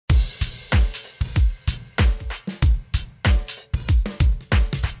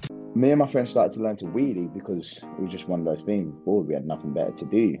Me and my friends started to learn to wheelie because it was just one of those things. Bored, we had nothing better to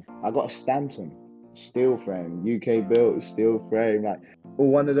do. I got a Stanton steel frame, UK built steel frame. Like,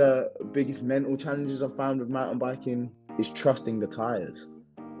 one of the biggest mental challenges I found with mountain biking is trusting the tires.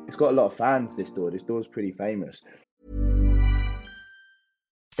 It's got a lot of fans, this door. This door's pretty famous.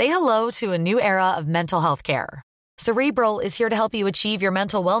 Say hello to a new era of mental health care. Cerebral is here to help you achieve your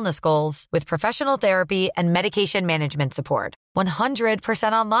mental wellness goals with professional therapy and medication management support.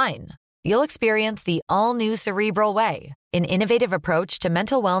 100% online. You'll experience the all-new Cerebral Way, an innovative approach to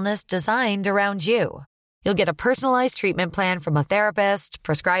mental wellness designed around you. You'll get a personalized treatment plan from a therapist,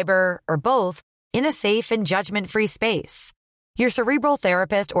 prescriber, or both in a safe and judgment-free space. Your Cerebral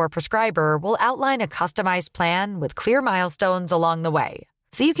therapist or prescriber will outline a customized plan with clear milestones along the way,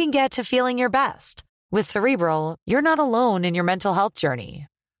 so you can get to feeling your best. With Cerebral, you're not alone in your mental health journey.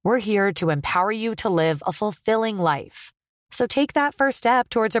 We're here to empower you to live a fulfilling life. So take that first step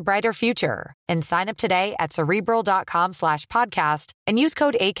towards a brighter future and sign up today at Cerebral.com/podcast and use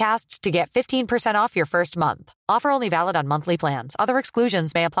code ACAST to get 15% off your first month. Offer only valid on monthly plans. Other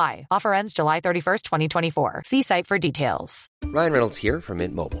exclusions may apply. Offer ends July 31st, 2024. See site for details. Ryan Reynolds here from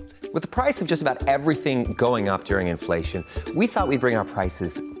Mint Mobile. With the price of just about everything going up during inflation, we thought we'd bring our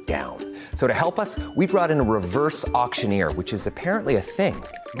prices down. So to help us, we brought in a reverse auctioneer, which is apparently a thing.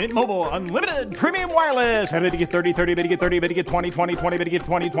 Mint Mobile Unlimited Premium Wireless. How to get 30, 30, bit to get 30, bit to get 20, 20, 20, bit to get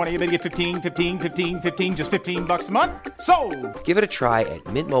 20, 20, bit to get 15, 15, 15, 15, just $15 a month? Sold! Give it a try at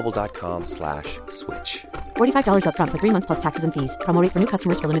mintmobile.com/switch. $45 up front for 3 months plus taxes and fees. Promo rate for new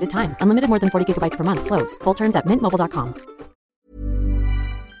customers for limited time. Unlimited more than 40 gigabytes per month. Slows full terms at mintmobile.com.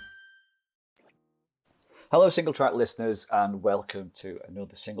 Hello, Single Track listeners, and welcome to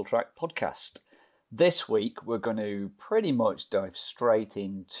another Single Track podcast. This week, we're going to pretty much dive straight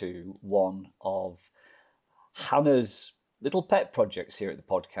into one of Hannah's little pet projects here at the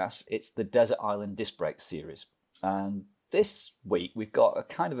podcast. It's the Desert Island Disc Brake series. And this week, we've got a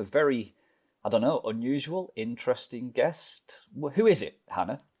kind of a very, unusual, interesting guest. Who is it,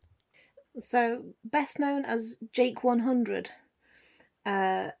 Hannah? So, best known as Jake 100.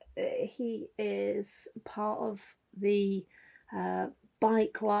 He is part of the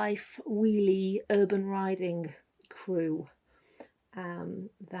Bike Life Wheelie Urban Riding crew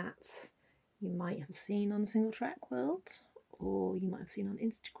that you might have seen on Single Track World, or you might have seen on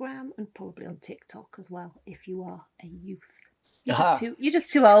Instagram and probably on TikTok as well if you are a youth. You're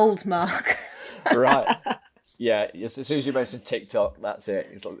just too old, Mark. Right. Yeah, as soon as you mentioned TikTok, that's it.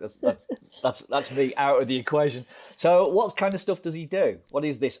 It's like, that's me out of the equation. So what kind of stuff does he do? What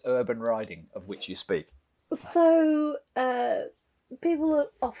is this urban riding of which you speak? So people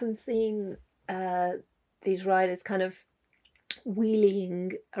have often seen these riders kind of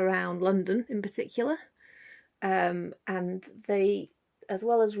wheeling around London in particular. And they, as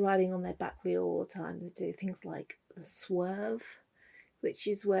well as riding on their back wheel all the time, they do things like the swerve, which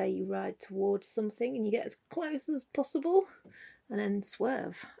is where you ride towards something and you get as close as possible and then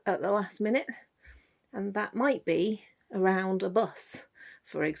swerve at the last minute. And that might be around a bus,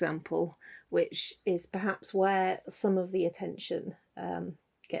 for example, which is perhaps where some of the attention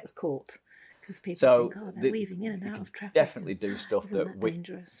gets caught. Because people think, they're weaving in and out of traffic. Definitely do stuff that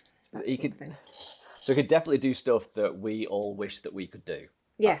dangerous. So he could definitely do stuff that we all wish that we could do.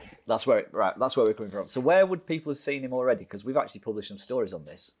 Yes. That's where we're coming from. So where would people have seen him already? Because we've actually published some stories on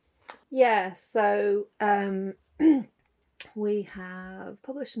this. Yeah, so we have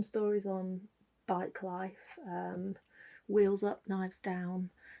published some stories on Bike Life, Wheels Up, Knives Down.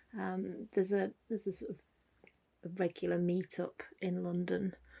 There's a sort of a regular meetup in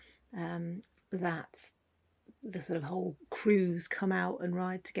London that the sort of whole crews come out and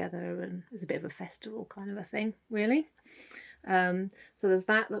ride together, and it's a bit of a festival kind of a thing, really. So there's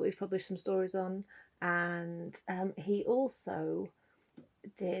that we've published some stories on, and he also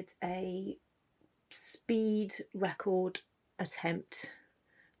did a speed record attempt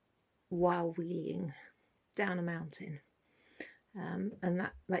while wheeling down a mountain, and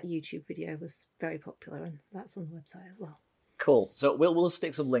that YouTube video was very popular, and that's on the website as well. Cool. So we'll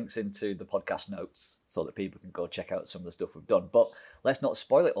stick some links into the podcast notes so that people can go check out some of the stuff we've done. But let's not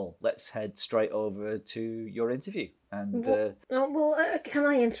spoil it all. Let's head straight over to your interview. And can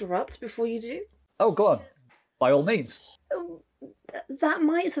I interrupt before you do? Oh, go on. By all means. That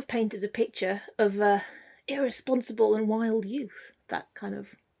might have painted a picture of irresponsible and wild youth. That kind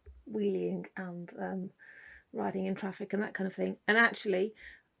of wheeling and riding in traffic and that kind of thing. And actually,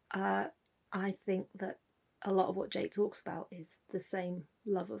 I think that a lot of what Jake talks about is the same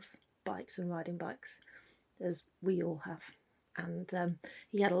love of bikes and riding bikes as we all have. And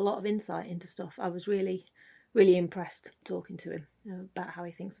he had a lot of insight into stuff. I was really really impressed talking to him about how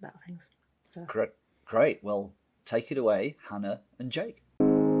he thinks about things. So Great. Well, take it away, Hannah and Jake.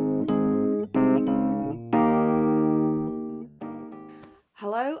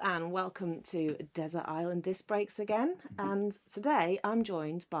 Hello and welcome to Desert Island Disc Brakes again. And today I'm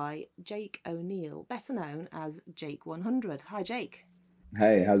joined by Jake O'Neill, better known as Jake 100. Hi, Jake.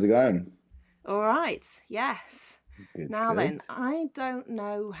 Hey, how's it going? All right. Yes. Good, Now good. then, I don't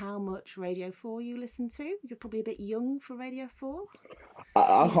know how much Radio 4 you listen to. You're probably a bit young for Radio 4.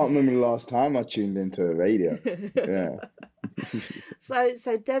 I can't remember the last time I tuned into a radio. Yeah.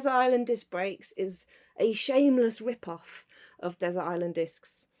 So Desert Island Disc Brakes is a shameless rip-off of Desert Island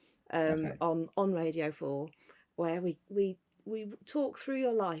Discs on Radio 4, where we talk through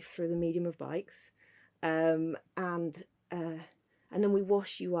your life through the medium of bikes, and then we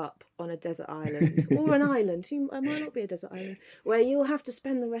wash you up on a desert island or an island. It might not be a desert island, where you'll have to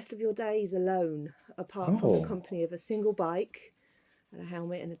spend the rest of your days alone, apart from the company of a single bike, and a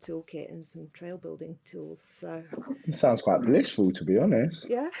helmet and a toolkit and some trail building tools. So It sounds quite blissful, to be honest.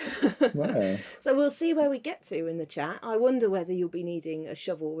 yeah. Wow. So we'll see where we get to in the chat. I wonder whether you'll be needing a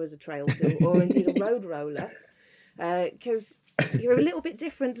shovel as a trail tool or indeed a road roller, because you're a little bit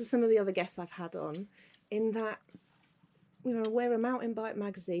different to some of the other guests I've had on, in that we're a mountain bike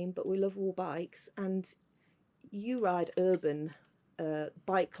magazine, but we love all bikes, and you ride urban,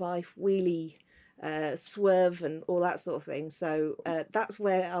 bike life, wheelie, swerve and all that sort of thing. So that's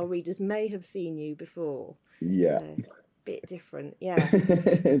where our readers may have seen you before. Yeah. Bit different, yeah.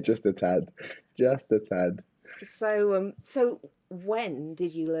 Just a tad. So when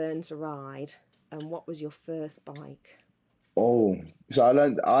did you learn to ride, and what was your first bike? Oh, so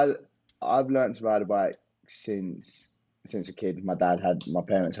I've learned to ride a bike since a kid. My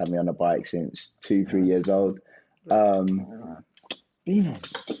parents had me on a bike since 2-3 years old.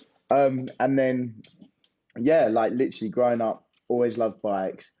 And then, yeah, like literally growing up, always loved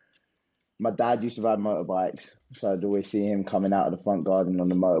bikes. My dad used to ride motorbikes, so I'd always see him coming out of the front garden on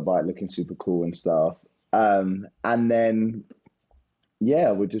the motorbike looking super cool and stuff. And then,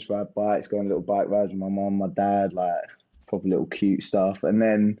 yeah, we'd just ride bikes, go on little bike rides with my mom, my dad, like proper little cute stuff. And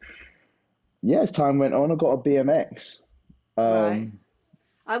then, yeah, as time went on, I got a BMX. Right.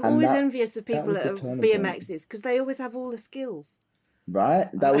 I'm always envious of people that have BMXs BMXs, because they always have all the skills. Right?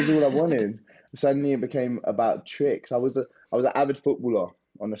 That was all I wanted. Suddenly it became about tricks. I was an avid footballer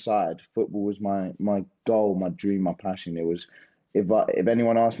on the side. Football was my goal, my dream, my passion. It was, if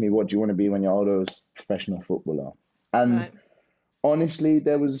anyone asked me, what do you want to be when you're older, I was a professional footballer. And honestly,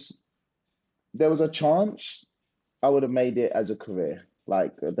 there was a chance I would have made it as a career.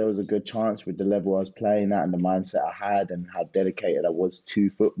 Like, there was a good chance with the level I was playing at and the mindset I had and how dedicated I was to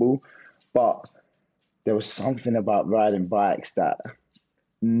football. But there was something about riding bikes that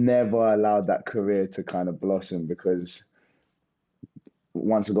never allowed that career to kind of blossom, because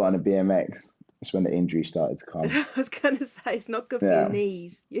once I got on a BMX, that's when the injury started to come. I was going to say, it's not good for your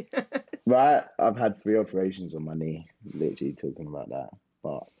knees. Right? I've had 3 operations on my knee, literally talking about that.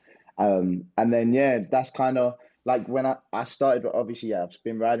 But, and then, yeah, that's kind of like when I started, obviously, yeah, I've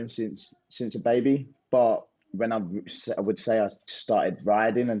been riding since a baby, but when I would say I started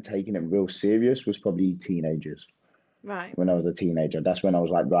riding and taking it real serious was probably teenagers. Right. When I was a teenager, that's when I was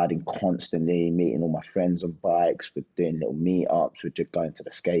like riding constantly, meeting all my friends on bikes, we're doing little meetups, we're just going to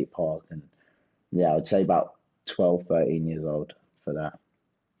the skate park. And yeah, I would say about 12, 13 years old for that.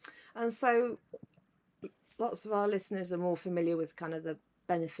 And so lots of our listeners are more familiar with kind of the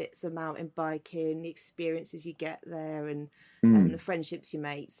benefits of mountain biking, the experiences you get there, and the friendships you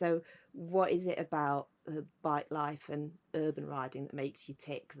make. So what is it about bike life and urban riding that makes you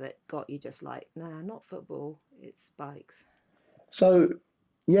tick, that got you just like, nah, not football, it's bikes? So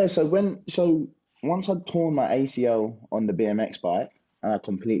once I'd torn my ACL on the BMX bike and I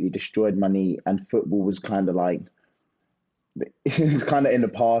completely destroyed my knee, and football was kind of like, it was kind of in the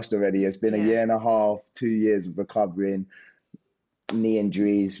past already. It's been a year and a half, 2 years of recovering, knee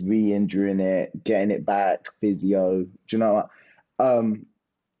injuries, re-injuring it, getting it back, physio. Do you know what?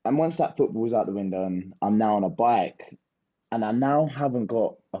 And once that football was out the window and I'm now on a bike, and I now haven't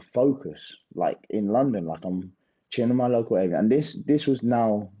got a focus like in London, like I'm chilling in my local area. And this was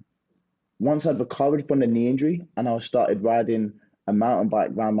now, once I'd recovered from the knee injury and I started riding a mountain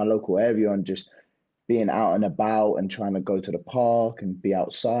bike around my local area and just being out and about and trying to go to the park and be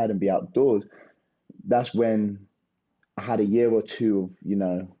outside and be outdoors, that's when I had a year or two of,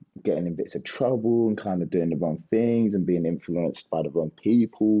 getting in bits of trouble and kind of doing the wrong things and being influenced by the wrong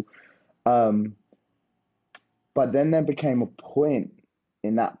people. But then there became a point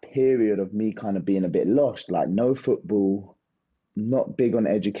in that period of me kind of being a bit lost, like no football, not big on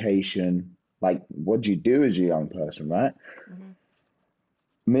education, like, what do you do as a young person, right?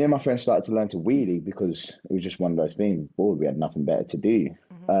 Me and my friends started to learn to wheelie because it was just one of those things. Bored, we had nothing better to do.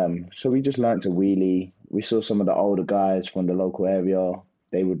 So we just learned to wheelie. We saw some of the older guys from the local area.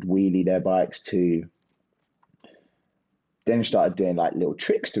 They would wheelie their bikes too. Then started doing like little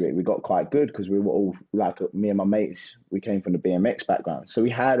tricks to it. We got quite good because we were all like, me and my mates, we came from the BMX background. So we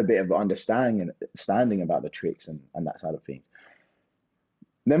had a bit of understanding about the tricks and that side of things.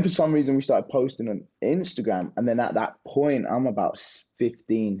 Then for some reason we started posting on Instagram. And then at that point, I'm about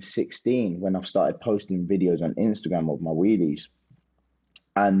 15, 16 when I've started posting videos on Instagram of my wheelies.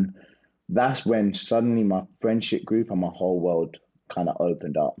 And that's when suddenly my friendship group and my whole world kind of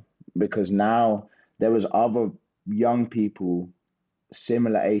opened up, because now there was other young people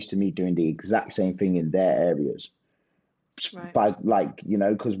similar age to me doing the exact same thing in their areas. Right. By like, you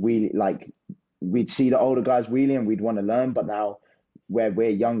know, because we'd see the older guys wheeling and we'd want to learn, but now where we're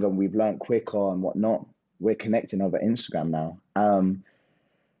younger and we've learned quicker and whatnot, we're connecting over Instagram now. And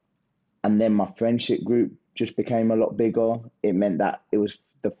then my friendship group just became a lot bigger. It meant that it was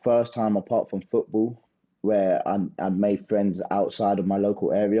the first time, apart from football, where I made friends outside of my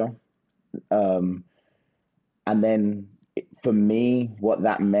local area. And then for me, what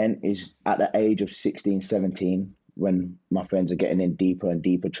that meant is at the age of 16, 17, when my friends are getting in deeper and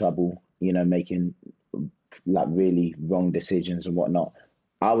deeper trouble, you know, making like really wrong decisions and whatnot,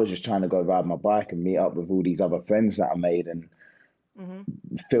 I was just trying to go ride my bike and meet up with all these other friends that I made and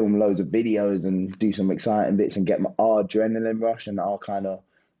film loads of videos and do some exciting bits and get our adrenaline rush and our kind of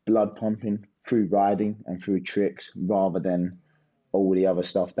blood pumping through riding and through tricks, rather than all the other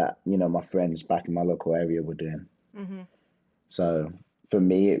stuff that, you know, my friends back in my local area were doing. So for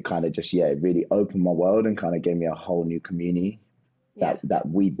me, it kind of just, it really opened my world and kind of gave me a whole new community that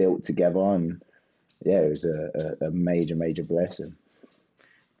we built together. And it was a major, major blessing.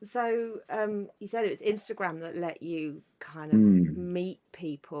 So you said it was Instagram that let you kind of meet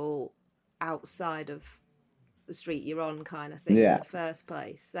people outside of the street you're on, kind of thing, in the first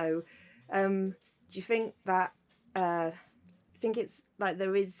place. So do you think that think it's like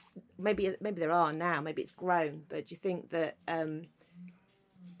there is maybe there are now, maybe it's grown, but do you think that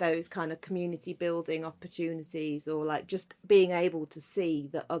those kind of community building opportunities, or like just being able to see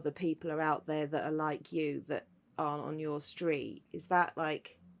that other people are out there that are like you, that aren't on your street, is that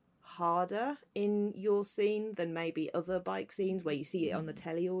like harder in your scene than maybe other bike scenes where you see it on the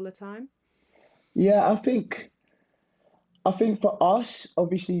telly all the time? I think for us,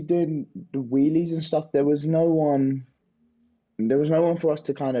 obviously doing the wheelies and stuff, there was no one for us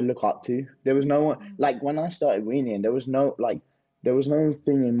to kind of look up to. There was no one, like when I started wheeling, there was no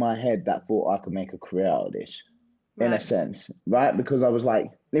thing in my head that thought I could make a career out of this, in a sense, right? Because I was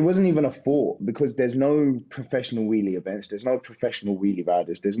like, it wasn't even a thought, because there's no professional wheelie events, there's no professional wheelie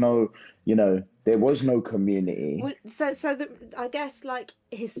riders, there's no, you know, there was no community. Well, I guess like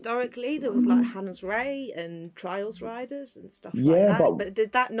historically there was like Hans Ray and trials riders and stuff like that. But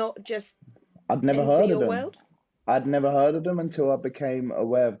did that not just I'd never enter heard your of them. world? I'd never heard of them until I became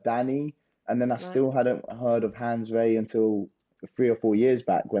aware of Danny, and then I still hadn't heard of Hans Ray until 3 or 4 years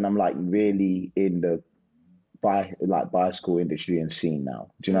back, when I'm like really in the bicycle industry and scene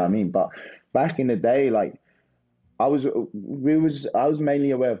now. Do you know what I mean? But back in the day, like I was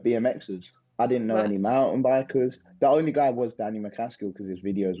mainly aware of BMXers. I didn't know any mountain bikers. The only guy was Danny McCaskill, because his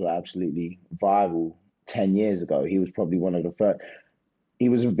videos were absolutely viral 10 years ago. He was probably one of the first. He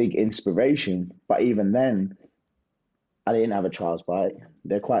was a big inspiration, but even then, I didn't have a trials bike.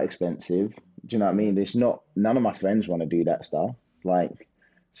 They're quite expensive. Do you know what I mean? It's not, none of my friends want to do that stuff. Like,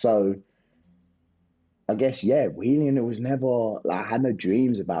 so I guess, wheeling, it was never, like, I had no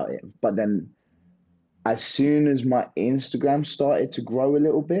dreams about it. But then as soon as my Instagram started to grow a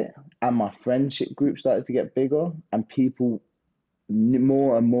little bit and my friendship group started to get bigger and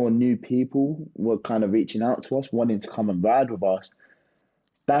more and more new people were kind of reaching out to us, wanting to come and ride with us,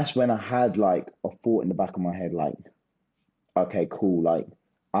 that's when I had like a thought in the back of my head, like, okay, cool, like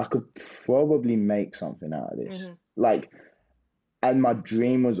I could probably make something out of this. Like, and my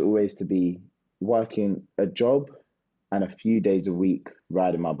dream was always to be working a job and a few days a week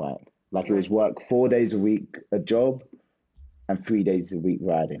riding my bike. Like it was work 4 days a week, a job, and 3 days a week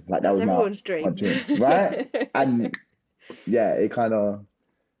riding. Like that was everyone's my dream, right? And it kind of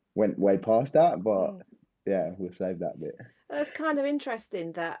went way past that, but we'll save that bit. It's kind of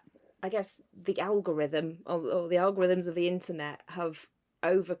interesting that I guess the algorithm or the algorithms of the internet have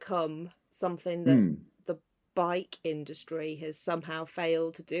overcome something that the bike industry has somehow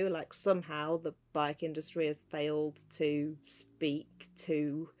failed to do. Like somehow the bike industry has failed to speak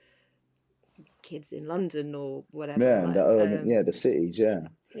to kids in London or whatever. The cities,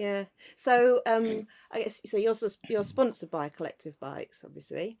 Yeah. So I guess so. You're sponsored by Collective Bikes,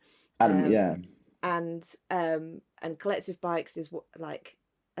 obviously, Yeah. and Collective Bikes is like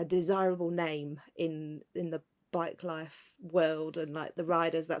a desirable name in the bike life world, and like the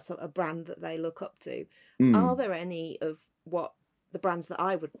riders, that's a brand that they look up to. Are there any of what the brands that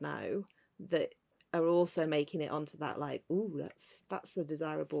I would know that are also making it onto that, like, ooh, that's the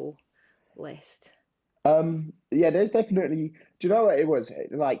desirable list? Yeah, there's definitely. Do you know what it was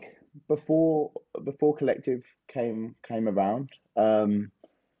like before Collective came around?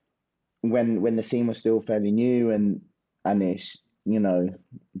 When the scene was still fairly new, and it's,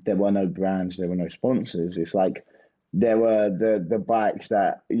 there were no brands, there were no sponsors. It's like there were the bikes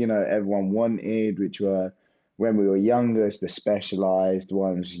that everyone wanted, which were, when we were younger, the Specialized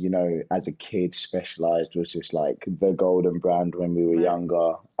ones. As a kid, Specialized was just like the golden brand when we were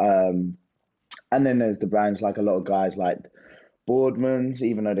younger. And then there's the brands, like a lot of guys liked Boardmans,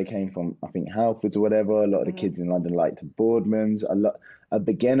 even though they came from, I think, Halfords or whatever. A lot of the kids in London liked Boardmans. A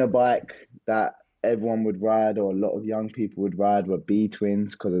beginner bike that everyone would ride, or a lot of young people would ride, were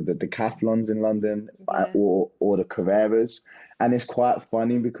B-twins, because of the decathlons in London, or the Carreras. And it's quite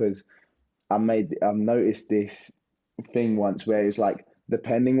funny because I've noticed this thing once where it's like,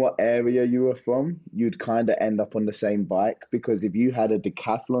 depending what area you were from, you'd kind of end up on the same bike, because if you had a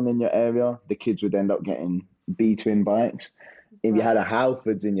decathlon in your area, the kids would end up getting B-twin bikes. If you had a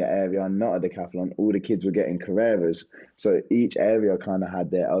Halfords in your area and not a decathlon, all the kids were getting Carreras. So each area kind of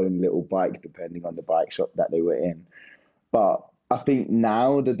had their own little bike depending on the bike shop that they were in. But I think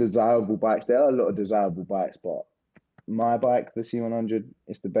now the desirable bikes, there are a lot of desirable bikes, but my bike, the C100,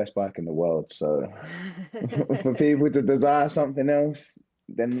 is the best bike in the world. So for people to desire something else,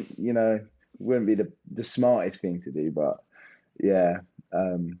 then, wouldn't be the smartest thing to do. But yeah,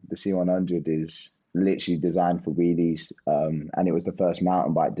 the C100 is literally designed for wheelies, and it was the first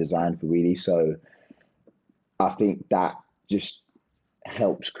mountain bike designed for wheelies. So I think that just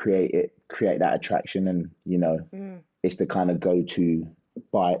helps create that attraction, and it's the kind of go-to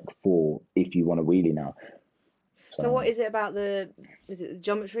bike for if you want a wheelie now. So what is it about is it the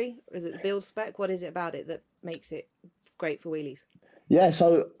geometry? Is it the build spec? What is it about it that makes it great for wheelies? Yeah,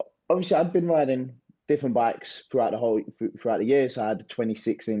 so obviously I'd been riding different bikes throughout the years. So I had a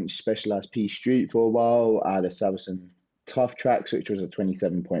 26-inch Specialized P Street for a while. I had a Savison Tough Tracks, which was a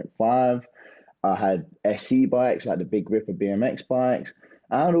 27.5. I had SE bikes, like the Big Ripper BMX bikes.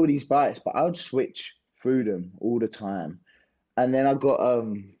 I had all these bikes, but I would switch through them all the time. And then I got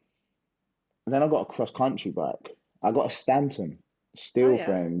a cross country bike. I got a Stanton steel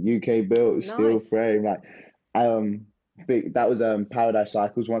frame, UK built, steel frame. Like, that was Paradise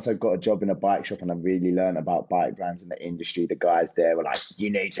Cycles. Once I got a job in a bike shop and I really learned about bike brands in the industry, the guys there were like,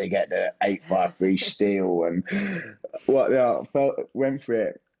 "You need to get the 853 steel," and went for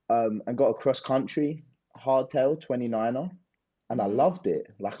it. And got a cross country hardtail 29er, and I loved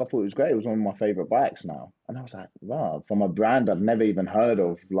it. Like, I thought it was great. It was one of my favorite bikes now, and I was like, wow, from a brand I'd never even heard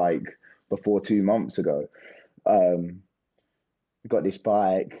of, like, before 2 months ago. Got this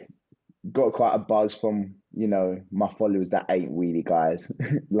bike, got quite a buzz from, my followers that ain't wheelie guys.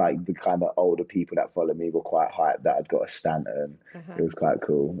 Like, the kind of older people that follow me were quite hyped that I'd got a Stanton. It was quite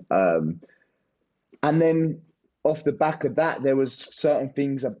cool. And then off the back of that, there was certain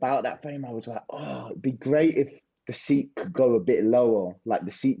things about that frame I was like, oh, it'd be great if the seat could go a bit lower, like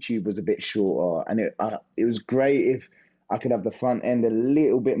the seat tube was a bit shorter, and it was great if I could have the front end a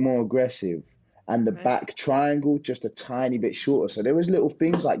little bit more aggressive and the back triangle just a tiny bit shorter. So there was little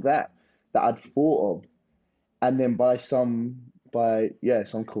things like that I'd thought of. And then by some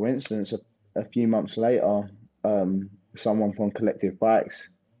coincidence, a few months later, someone from Collective Bikes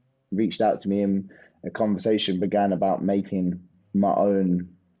reached out to me, and a conversation began about making my own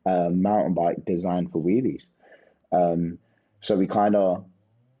mountain bike designed for wheelies. So we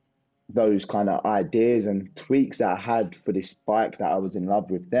those kind of ideas and tweaks that I had for this bike that I was in love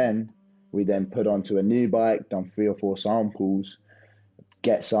with then, we then put onto a new bike, done 3 or 4 samples,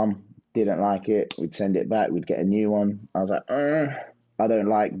 get some, didn't like it, we'd send it back, we'd get a new one. I was like, I don't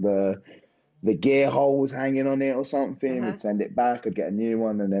like the gear holes hanging on it or something. We'd send it back, I'd get a new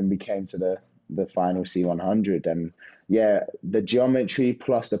one, and then we came to the final C100. And yeah, the geometry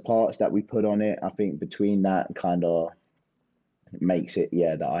plus the parts that we put on it, I think between that kind of makes it,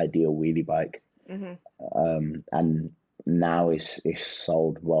 the ideal wheelie bike. And now it's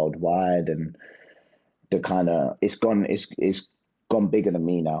sold worldwide, and the kind of it's gone bigger than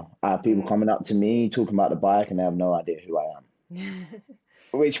me now. I have people coming up to me talking about the bike and they have no idea who I am.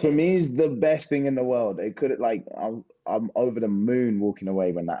 Which for me is the best thing in the world. It could, like, I'm over the moon walking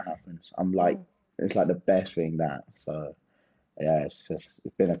away when that happens. I'm like, it's like the best thing that. So yeah, it's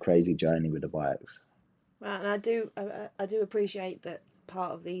been a crazy journey with the bikes. Well, and I do appreciate that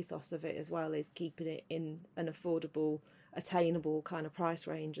part of the ethos of it as well is keeping it in an affordable, attainable kind of price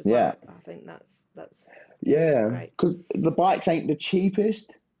range as well. I think that's great. Because the bikes ain't the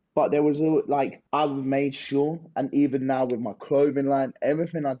cheapest, but there was I've made sure, and even now with my clothing line,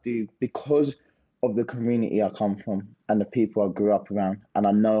 everything I do, because of the community I come from and the people I grew up around, and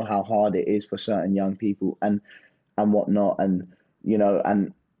I know how hard it is for certain young people and whatnot, and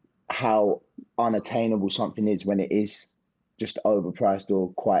and how unattainable something is when it is just overpriced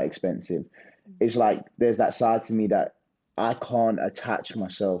or quite expensive. It's like there's that side to me that I can't attach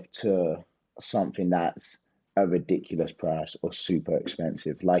myself to something that's a ridiculous price or super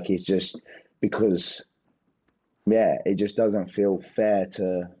expensive. Like, it's just because, it just doesn't feel fair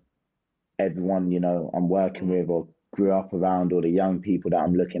to everyone, I'm working with or grew up around, or the young people that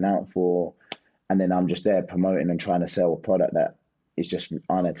I'm looking out for. And then I'm just there promoting and trying to sell a product that is just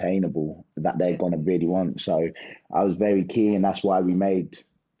unattainable, that they're going to really want. So I was very keen, and that's why we made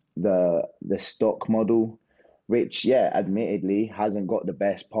the stock model, which, admittedly hasn't got the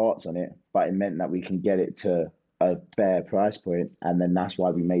best parts on it, but it meant that we can get it to a fair price point. And then that's why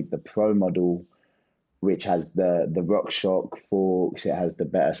we made the Pro model, which has the RockShox forks, it has the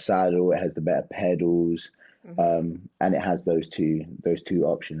better saddle, it has the better pedals, and it has those two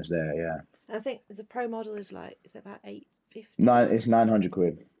options there. Yeah. I think the Pro model is about $850. It's 900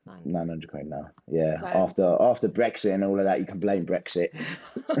 quid. 900 quid now. Yeah. So, after Brexit and all of that, you can blame Brexit.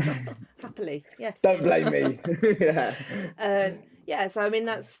 Happily, yes. Don't blame me. Yeah. So I mean,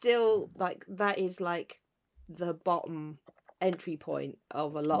 that's still that is the bottom entry point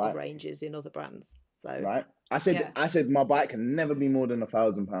of a lot of ranges in other brands. So right. I said my bike can never be more than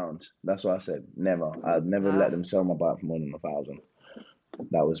 £1,000. That's what I said. Never. I'd never let them sell my bike for more than 1,000.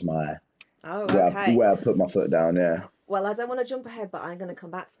 That was my where I put my foot down. Yeah. Well, I don't want to jump ahead, but I'm going to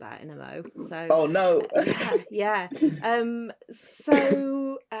come back to that in a mo. So. Oh no. Yeah.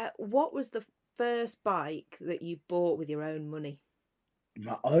 So, what was the first bike that you bought with your own money?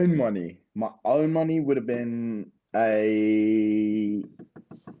 My own money. My own money would have been a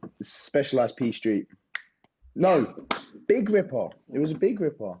Specialized P Street. No, Big Ripper. It was a Big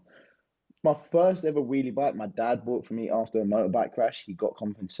Ripper. My first ever wheelie bike, my dad bought for me after a motorbike crash. He got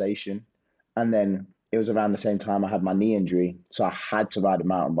compensation. And then it was around the same time I had my knee injury. So I had to ride a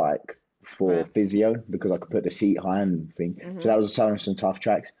mountain bike for physio because I could put the seat high and thing. Mm-hmm. So that was some tough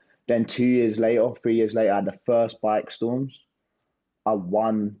tracks. Then 3 years later, I had the first Bike Storms. I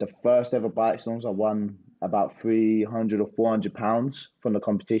won the first ever Bike Storms. I won about £300 or £400 from the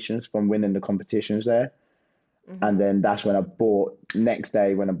competitions, from winning the competitions there. Mm-hmm. And then that's when I bought an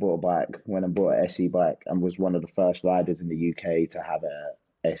SE bike, and was one of the first riders in the UK to have a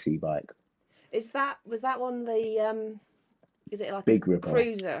SE bike. Was that one is it like Big a Ripper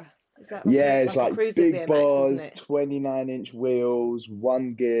cruiser? Is that it's like big BMX, bars, 29-inch wheels,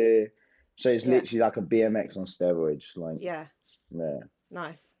 one gear. So it's literally like a BMX on steroids. Yeah.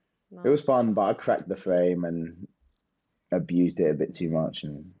 Nice. It was fun, but I cracked the frame and abused it a bit too much,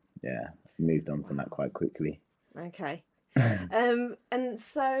 and moved on from that quite quickly. Okay. And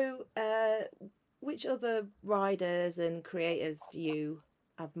so, which other riders and creators do you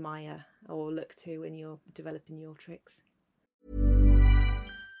admire or look to when you're developing your tricks?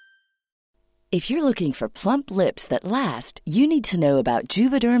 If you're looking for plump lips that last, you need to know about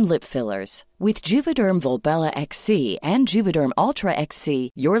Juvederm lip fillers. With Juvederm Volbella XC and Juvederm Ultra XC,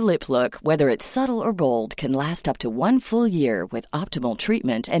 your lip look, whether it's subtle or bold, can last up to 1 full year with optimal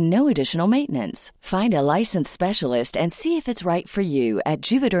treatment and no additional maintenance. Find a licensed specialist and see if it's right for you at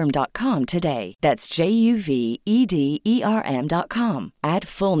Juvederm.com today. That's JUVEDERM.com. Add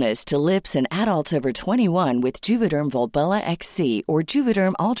fullness to lips in adults over 21 with Juvederm Volbella XC or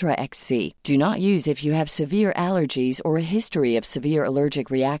Juvederm Ultra XC. Do not use if you have severe allergies or a history of severe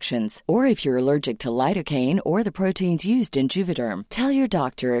allergic reactions, or if you're allergic to lidocaine or the proteins used in Juvederm. Tell your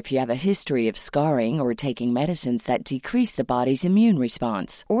doctor if you have a history of scarring or taking medicines that decrease the body's immune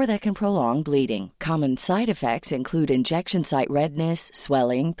response or that can prolong bleeding. Common side effects include injection site redness,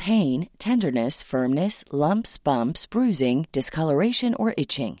 swelling, pain, tenderness, firmness, lumps, bumps, bruising, discoloration, or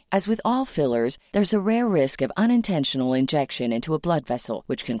itching. As with all fillers, there's a rare risk of unintentional injection into a blood vessel,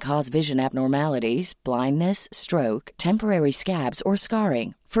 which can cause vision abnormalities, blindness, stroke, temporary scabs, or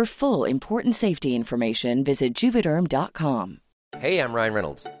scarring. For full, important safety information, visit Juvederm.com. Hey, I'm Ryan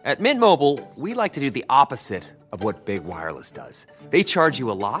Reynolds. At Mint Mobile, we like to do the opposite of what Big Wireless does. They charge you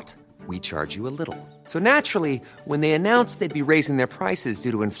a lot, we charge you a little. So naturally, when they announced they'd be raising their prices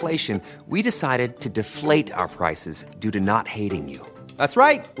due to inflation, we decided to deflate our prices due to not hating you. That's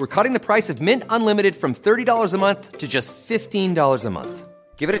right. We're cutting the price of Mint Unlimited from $30 a month to just $15 a month.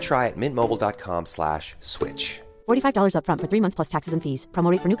 Give it a try at mintmobile.com/switch. $45 up front for 3 months plus taxes and fees.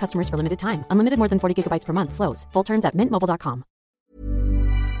 Promo rate for new customers for limited time. Unlimited more than 40 gigabytes per month. Slows full terms at mintmobile.com.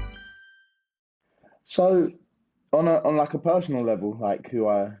 So on like a personal level, like who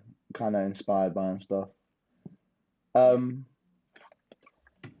I kind of inspired by and stuff.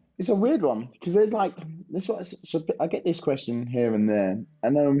 It's a weird one because there's like this one. So I get this question here and there,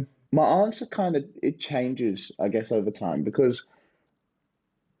 and my answer kind of it changes, I guess, over time because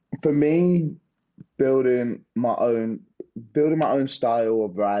for me, building my own style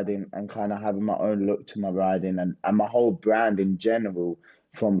of riding and kind of having my own look to my riding and my whole brand in general,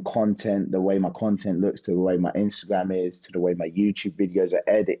 from content, the way my content looks to the way my Instagram is to the way my YouTube videos are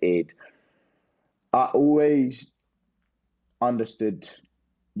edited, I always understood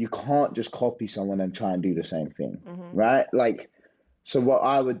you can't just copy someone and try and do the same thing, right? Like, so what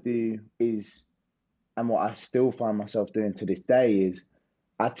I would do is, and what I still find myself doing to this day is,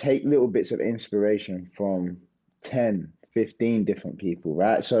 I take little bits of inspiration from 10, 15 different people,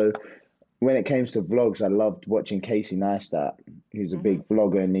 right? So when it came to vlogs, I loved watching Casey Neistat, who's a big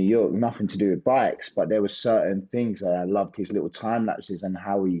vlogger in New York, nothing to do with bikes, but there were certain things that I loved, his little time lapses and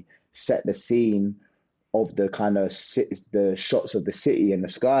how he set the scene of the kind of the shots of the city and the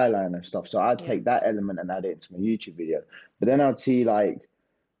skyline and stuff. So I'd take that element and add it into my YouTube video. But then I'd see like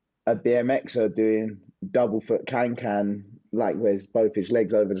a BMXer doing double foot can, like where's both his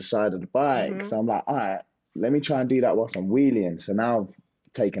legs over the side of the bike. So I'm like, all right, let me try and do that whilst I'm wheeling. So now I've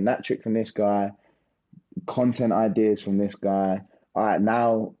taken that trick from this guy, content ideas from this guy. All right,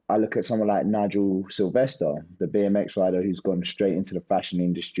 now I look at someone like Nigel Sylvester, the BMX rider who's gone straight into the fashion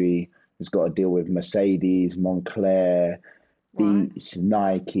industry. He's got to deal with Mercedes, Moncler, Beats,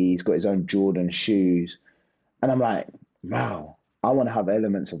 Nike. He's got his own Jordan shoes. And I'm like, wow, I want to have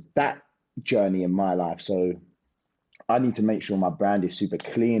elements of that journey in my life. So I need to make sure my brand is super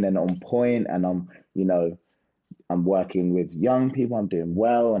clean and on point, and I'm working with young people, I'm doing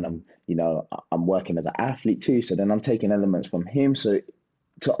well, and I'm working as an athlete too. So then I'm taking elements from him. So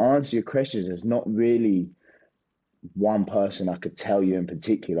to answer your questions, there's not really one person I could tell you in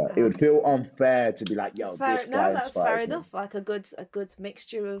particular. It would feel unfair to be like, yo, this guy that's inspires fair me. enough. Like a good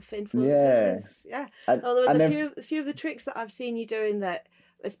mixture of influences. Yeah. And, there was and a few of the tricks that I've seen you doing that,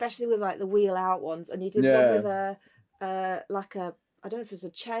 especially with like the wheel out ones, and you did one with like a, I don't know if it was a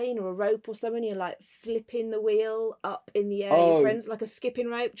chain or a rope or something. You're like flipping the wheel up in the air, your friends, like a skipping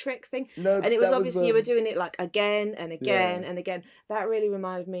rope trick thing. No, and it was obviously you were doing it like again and again and again. That really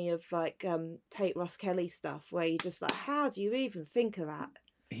reminded me of like Tate Ross Kelly stuff, where you just like, how do you even think of that?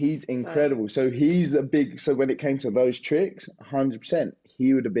 He's incredible. So he's so when it came to those tricks, 100%,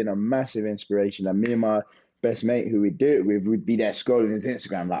 he would have been a massive inspiration. And me and my best mate who we'd do it with, would be there scrolling his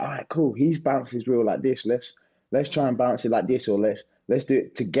Instagram like, all right, cool, he's bounced his wheel like this. Let's try and bounce it like this, or let's do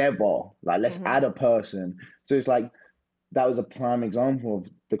it together. Like, let's add a person. So it's like, that was a prime example of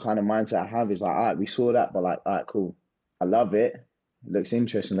the kind of mindset I have. Is like, all right, we saw that, but like, all right, cool. I love it. It looks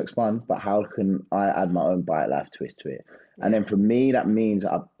interesting, looks fun, but how can I add my own bike life twist to it? And then for me, that means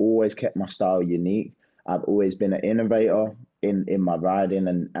I've always kept my style unique. I've always been an innovator in my riding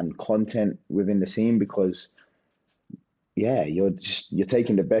and content within the scene, because you're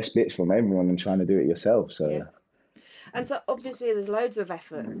taking the best bits from everyone and trying to do it yourself. So And so obviously there's loads of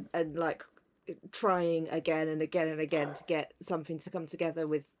effort and like trying again and again and again to get something to come together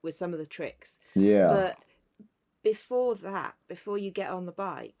with some of the tricks. Yeah. But before you get on the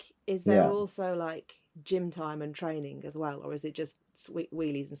bike, is there also like gym time and training as well? Or is it just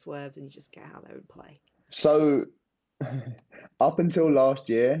wheelies and swerves and you just get out there and play? So up until last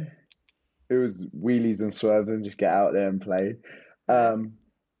year, it was wheelies and swerves and just get out there and play.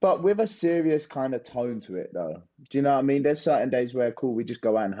 But with a serious kind of tone to it, though. Do you know what I mean? There's certain days where, cool, we just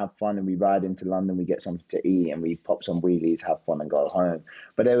go out and have fun and we ride into London, we get something to eat and we pop some wheelies, have fun and go home.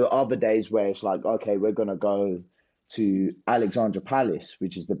 But there are other days where it's like, okay, we're going to go to Alexandra Palace,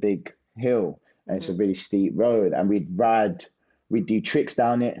 which is the big hill, and it's a really steep road. And we'd do tricks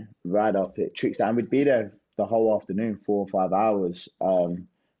down it, ride up it, tricks down. We'd be there the whole afternoon, 4 or 5 hours. So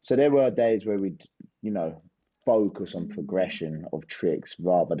there were days where we'd, focus on progression of tricks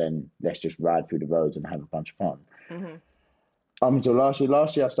rather than let's just ride through the roads and have a bunch of fun. Until last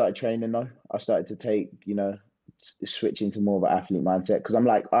year I started training though. I started to take, switch into more of an athlete mindset, because I'm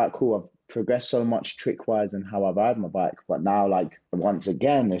like, all right, cool, I've progressed so much trick wise and how I ride my bike. But now, like, once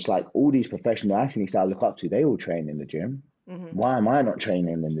again, it's like all these professional athletes that I look up to, they all train in the gym. Why am I not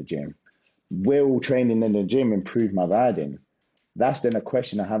training in the gym? Will training in the gym improve my riding? That's then a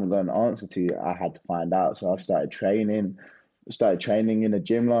question I haven't got an answer to. I had to find out. So I've started training, started training in a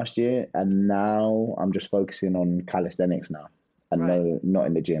gym last year, and now I'm just focusing on calisthenics now, and no, not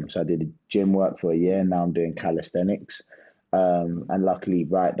in the gym. So I did gym work for a year, and now I'm doing calisthenics. And luckily,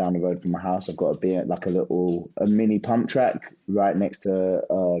 right down the road from my house, I've got a mini pump track right next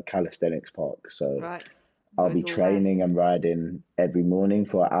to calisthenics park. So I'll be training and riding every morning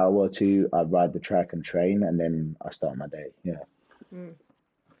for an hour or two. I ride the track and train, and then I start my day. Yeah. Mm.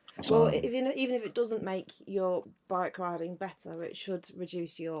 So, well, even if it doesn't make your bike riding better, it should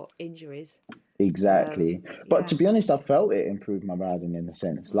reduce your injuries. Exactly. But to be honest, I felt it improved my riding in a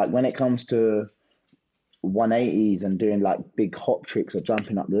sense. Like when it comes to 180s and doing like big hop tricks or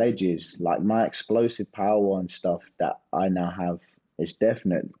jumping up ledges, like my explosive power and stuff that I now have is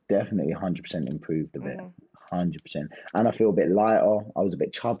definitely 100% improved a bit. 100%. And I feel a bit lighter. I was a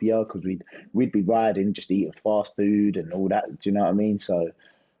bit chubbier because we'd be riding, just eating fast food and all that. Do you know what I mean? So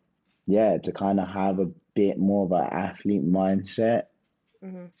yeah, to kind of have a bit more of an athlete mindset.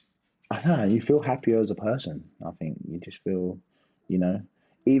 I don't know, you feel happier as a person. I think you just feel, you know,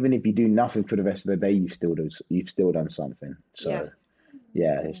 even if you do nothing for the rest of the day, you've still done something. So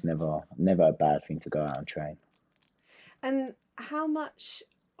yeah, it's never a bad thing to go out and train. And how much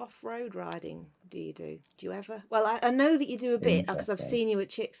off-road riding do you do? Do you ever? Well, I know that you do a bit because I've seen you at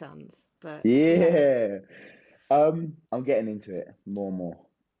Chicksons, but yeah. I'm getting into it more and more.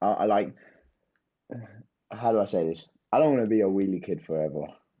 I like, how do I say this? I don't want to be a wheelie kid forever.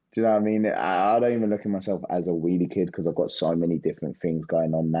 Do you know what I mean? I don't even look at myself as a wheelie kid because I've got so many different things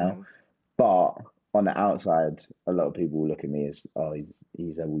going on now. But on the outside, a lot of people will look at me as, oh,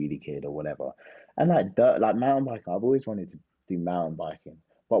 he's a wheelie kid or whatever. And like mountain biking, I've always wanted to do mountain biking.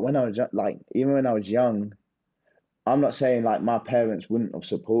 But when I was even when I was young, I'm not saying like my parents wouldn't have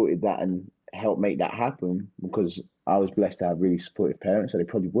supported that and helped make that happen, because I was blessed to have really supportive parents, so they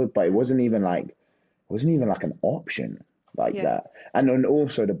probably would. But it wasn't even like an option like that. And then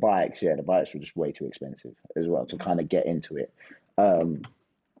also the bikes were just way too expensive as well to kind of get into it.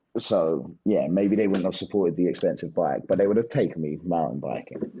 So yeah, maybe they wouldn't have supported the expensive bike, but they would have taken me mountain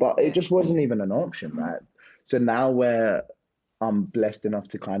biking. But it just wasn't even an option, right? So now where I'm blessed enough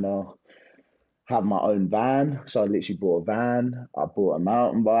to kind of have my own van, so I literally bought a van, I bought a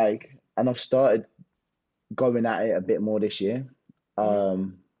mountain bike, and I've started going at it a bit more this year.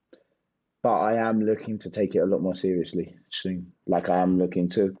 But I am looking to take it a lot more seriously soon. Like I am looking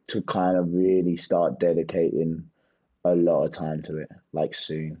to kind of really start dedicating a lot of time to it, like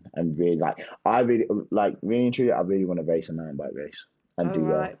soon. And really really and truly, I really want to race a mountain bike race and do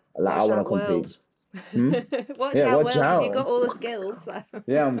well. Like I want to compete. Watch out, because you've got all the skills. So.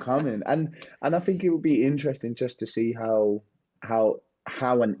 Yeah, I'm coming. And I think it would be interesting just to see how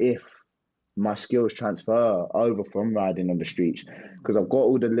and if my skills transfer over from riding on the streets, because I've got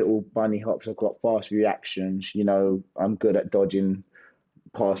all the little bunny hops, I've got fast reactions, you know, I'm good at dodging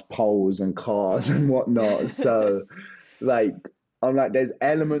past poles and cars and whatnot. So there's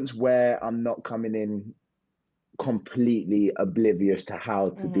elements where I'm not coming in completely oblivious to how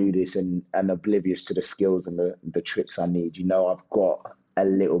to do this and oblivious to the skills and the tricks I need. You know, I've got a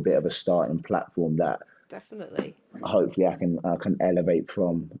little bit of a starting platform that definitely hopefully I can elevate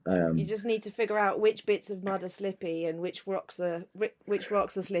from. You just need to figure out which bits of mud are slippy and which rocks are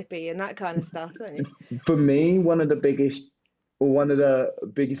slippy and that kind of stuff, don't you? For me, one of the biggest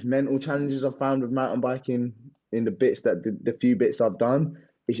mental challenges I've found with mountain biking in the bits that the few bits I've done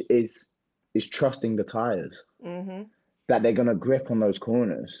is trusting the tires. That they're gonna grip on those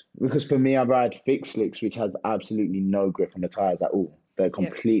corners. Because for me, I ride fixed slicks, which has absolutely no grip on the tires at all. They're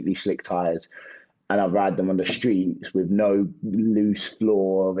completely slick tires. And I ride them on the streets with no loose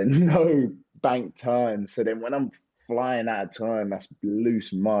floor and no bank turns. So then when I'm flying out of turn, that's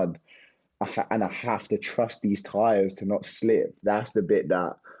loose mud. And I have to trust these tires to not slip. That's the bit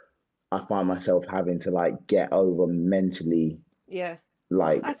that I find myself having to like get over mentally. Yeah.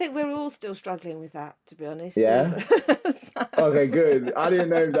 Like, I think we're all still struggling with that, to be honest. Yeah. Okay, good. I didn't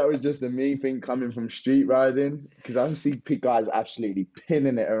know if that was just a me thing coming from street riding, because I see guys absolutely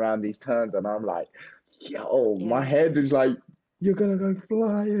pinning it around these turns, and I'm like, my head is like, you're gonna go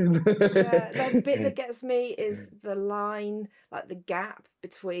flying. The bit that gets me is the line, like the gap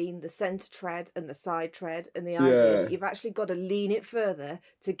between the centre tread and the side tread, and the idea that you've actually got to lean it further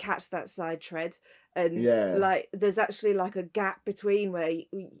to catch that side tread. And like there's actually like a gap between where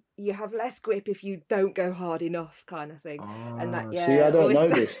you have less grip if you don't go hard enough, kind of thing. And that see, I don't know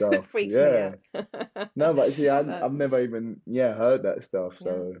this stuff. Freaks me out. No, but see, I've never even heard that stuff.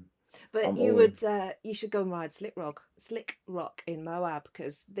 So. But you should go and ride Slick Rock in Moab,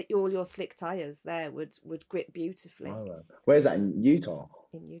 because all your slick tires there would grip beautifully. Oh, right. Where's that, in Utah?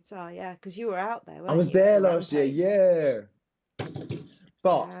 In Utah, yeah, because you were out there. I was there last year. Yeah,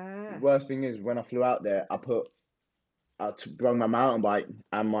 But Ah. worst thing is when I flew out there, brought my mountain bike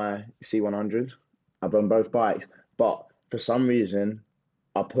and my C100. I brought both bikes, but for some reason,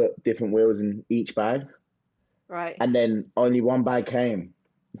 I put different wheels in each bag, Right. and then only one bag came,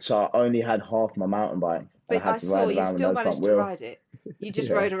 so I only had half my mountain bike, and But I had I to saw ride you around with still no front managed to wheel. ride it. You just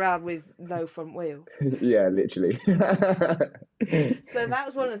Yeah. rode around with no front wheel. Yeah, literally. So that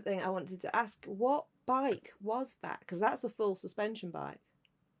was one of the things I wanted to ask. What bike was that? Because that's a full suspension bike.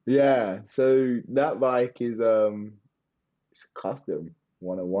 Yeah, so that bike is it's custom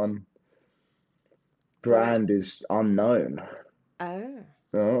 101. Brand is unknown. Oh,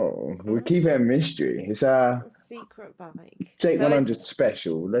 Oh, we keep it a mystery. It's a secret bike. Jake So 100 it's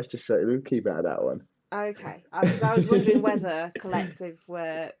special. Let's just say we'll keep it at that one. okay. Because I was wondering whether Collective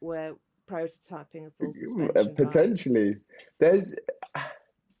were prototyping a full suspension bike. Potentially. I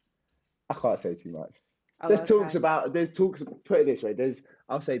can't say too much. Oh, There's okay. talks, put it this way,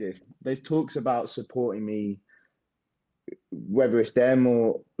 I'll say this. There's talks about supporting me, whether it's them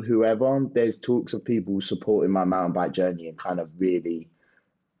or whoever. There's talks of people supporting my mountain bike journey and kind of really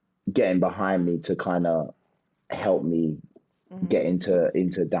getting behind me to kind of help me get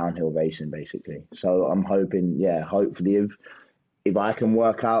into downhill racing, basically. So I'm hoping, hopefully if I can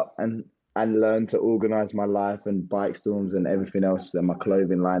work out and learn to organize my life and bike storms and everything else and my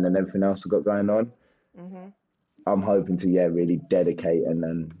clothing line and everything else I've got going on, I'm hoping to really dedicate and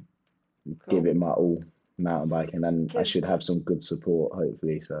then give it my all mountain biking, and I should have some good support,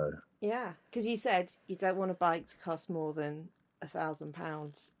 hopefully. So yeah, because you said you don't want a bike to cost more than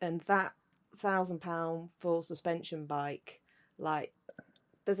 £1,000, and that £1,000 full suspension bike, like,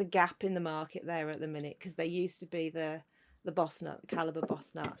 there's a gap in the market there at the minute, because there used to be the Boss Nut, the Caliber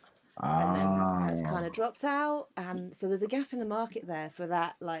Boss Nut, and then that's kind of dropped out, and so there's a gap in the market there for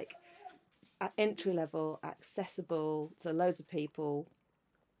that, like, entry level, accessible to loads of people.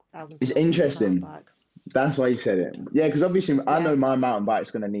 It's interesting. That's why you said it. Yeah, because obviously I know my mountain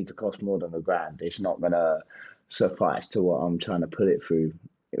bike's going to need to cost more than £1,000. It's not going to suffice to what I'm trying to put it through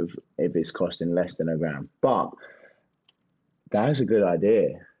if it's costing less than £1,000. But that is a good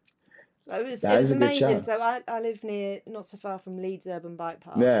idea. It was amazing. So I live not so far from Leeds Urban Bike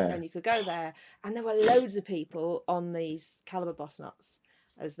Park, and you could go there, and there were loads of people on these Caliber Boss Nuts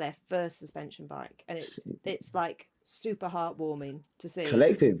as their first suspension bike, and it's like super heartwarming to see.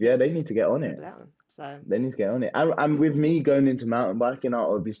 Collective, they need to get on it. So they need to get on it. And with me going into mountain biking, I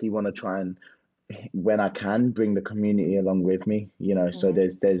obviously want to try and, when I can, bring the community along with me. So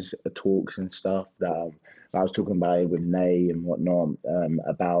there's talks and stuff that I was talking about with Nay and whatnot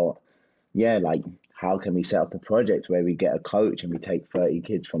about. Like, how can we set up a project where we get a coach and we take 30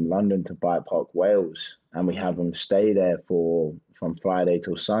 kids from London to Bike Park, Wales, and we have them stay there from Friday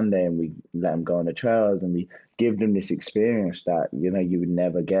till Sunday, and we let them go on the trails, and we give them this experience that, you would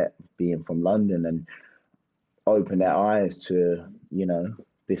never get being from London, and open their eyes to,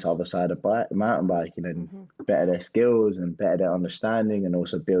 this other side of mountain biking, and better their skills and better their understanding, and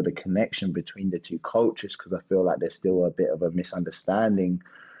also build a connection between the two cultures, because I feel like there's still a bit of a misunderstanding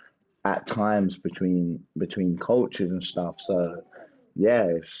at times between cultures and stuff. So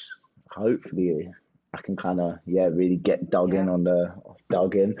hopefully I can kind of really get dug in on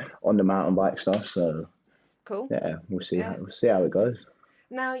the mountain bike stuff. So cool. We'll see how it goes.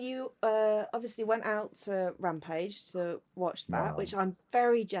 Now you obviously went out to Rampage to watch that, which I'm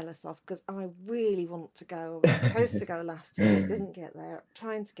very jealous of, because I really want to go. I was supposed to go last year, didn't get there. I'm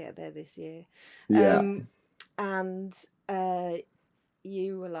trying to get there this year. And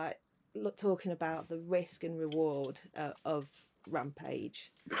you were like talking about the risk and reward of Rampage,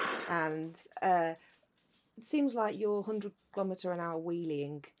 and it seems like your 100km/h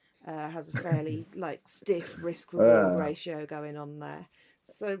wheeling has a fairly stiff risk reward ratio going on there.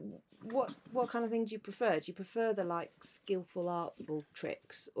 So what kind of things do you prefer? Do you prefer the skillful, artful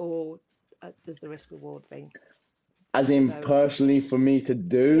tricks, or does the risk reward thing? As in personally for me to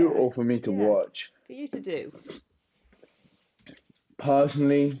do, or for me to watch? For you to do.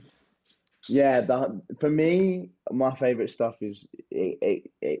 Personally, for me, my favorite stuff is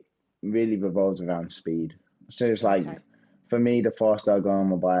it really revolves around speed. So it's for me, the faster I go on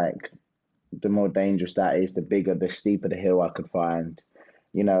my bike, the more dangerous that is, the steeper the hill I could find.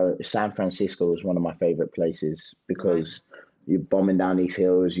 San Francisco is one of my favorite places, because you're bombing down these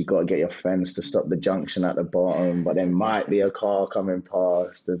hills, you got to get your friends to stop the junction at the bottom, but there might be a car coming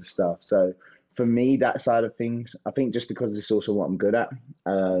past and stuff. So for me, that side of things, I think just because it's also what I'm good at,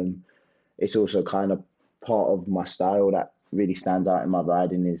 it's also kind of part of my style that really stands out in my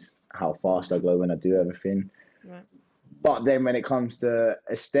riding, is how fast I go when I do everything. Right. But then when it comes to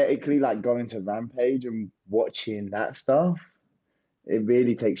aesthetically, like going to Rampage and watching that stuff, it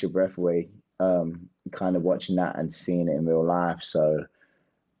really takes your breath away, kind of watching that and seeing it in real life. So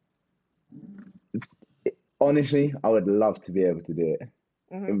honestly, I would love to be able to do it.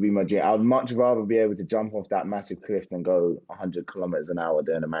 It would be my dream. I would much rather be able to jump off that massive cliff than go 100 kilometers an hour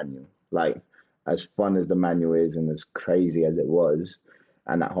doing a manual. Like, as fun as the manual is and as crazy as it was,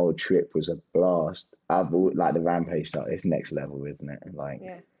 and that whole trip was a blast. Like the Rampage stuff, it's next level, isn't it? Like,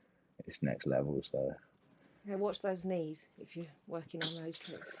 it's next level. So, yeah, watch those knees if you're working on those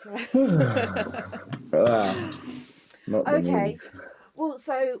tricks. Not the knees. Well,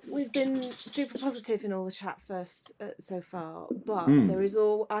 so we've been super positive in all the chat first so far, but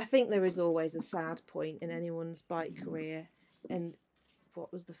I think there is always a sad point in anyone's bike career. And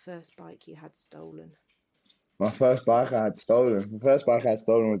what was the first bike you had stolen? My first bike I had stolen. The first bike I had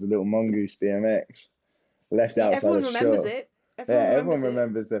stolen was a little Mongoose BMX. Left outside everyone the remembers shop. it. Everyone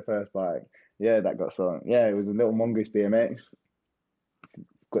remembers their first bike. Yeah, that got stolen. Yeah, it was a little Mongoose BMX.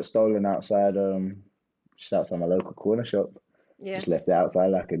 Got stolen outside, just outside my local corner shop. Yeah. Just left it outside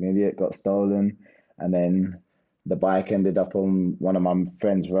like an idiot, got stolen. And then the bike ended up on one of my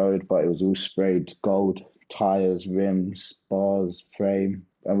friend's road, but it was all sprayed gold, tires, rims, bars, frame.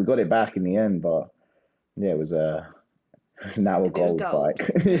 And we got it back in the end, but yeah, it was an hour gold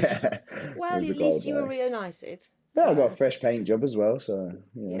bike. Yeah. Well, at least you were reunited. Yeah, I got a fresh paint job as well, so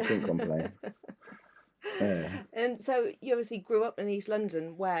I couldn't complain. Yeah. And so you obviously grew up in East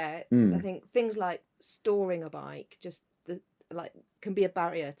London, where I think things like storing a bike can be a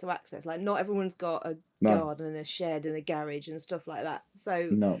barrier to access. Like, not everyone's got a garden and a shed and a garage and stuff like that. So,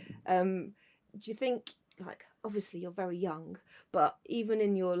 do you think, like, obviously you're very young, but even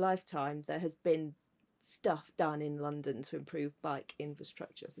in your lifetime, there has been stuff done in London to improve bike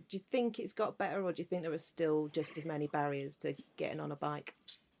infrastructure. So do you think it's got better, or do you think there are still just as many barriers to getting on a bike?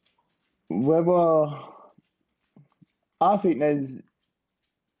 Well, I think there's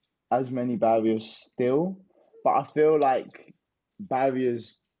as many barriers still, but I feel like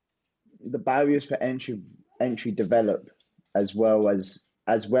the barriers for entry develop as well as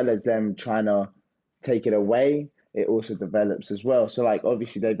them trying to take it away. It also develops as well. So, like,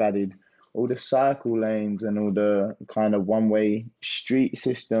 obviously they've added all the cycle lanes and all the kind of one-way street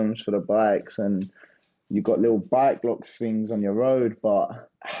systems for the bikes, and you've got little bike lock things on your road, but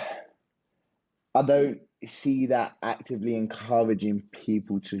I don't see that actively encouraging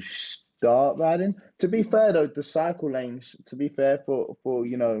people to start riding. To be fair though, the cycle lanes, to be fair for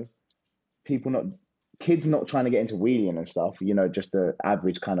kids not trying to get into wheeling and stuff, just the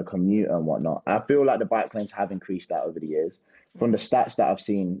average kind of commuter and whatnot. I feel like the bike lanes have increased that over the years. From the stats that I've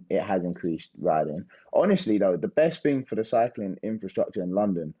seen, it has increased riding. Honestly though, the best thing for the cycling infrastructure in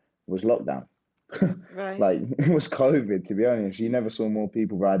London was lockdown. Right. Like, it was COVID, to be honest. You never saw more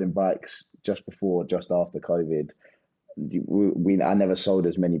people riding bikes just before, just after COVID. I never sold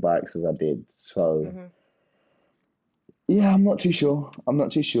as many bikes as I did. So, yeah, I'm not too sure.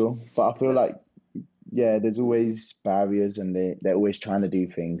 But I feel like, there's always barriers, and they're always trying to do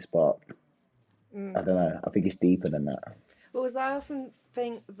things, but I don't know. I think it's deeper than that. Well, because I often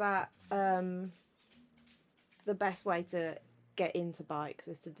think that the best way to get into bikes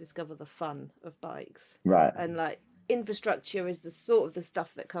is to discover the fun of bikes. Right. And, like, infrastructure is the sort of the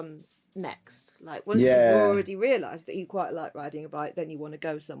stuff that comes next. Like, once you've already realised that you quite like riding a bike, then you want to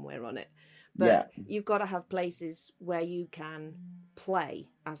go somewhere on it. But you've got to have places where you can play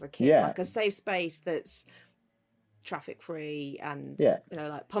as a kid, like a safe space that's traffic free, and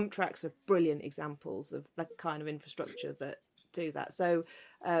like pump tracks are brilliant examples of the kind of infrastructure that do that. So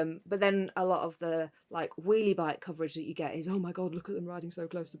but then a lot of the like wheelie bike coverage that you get is, oh my god, look at them riding so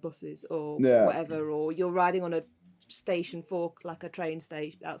close to buses or whatever, or you're riding on a station for like a train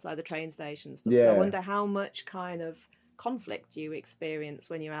station outside the train station stuff. So I wonder how much kind of conflict you experience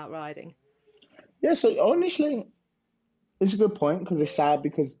when you're out riding. Yeah, so honestly, it's a good point, because it's sad,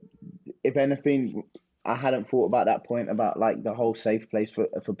 because if anything, I hadn't thought about that point about like the whole safe place for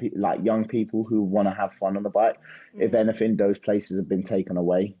people, like young people who want to have fun on the bike. If anything, those places have been taken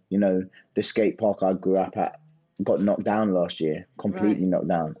away. The skate park I grew up at got knocked down last year, completely knocked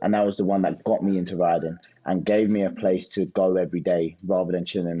down. And that was the one that got me into riding and gave me a place to go every day rather than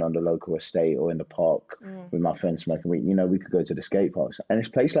chilling on the local estate or in the park with my friends smoking weed. We could go to the skate parks. And this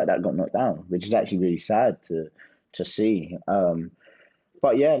place like that got knocked down, which is actually really sad to see.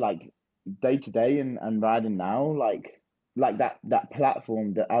 But yeah, like day to day and riding now, like that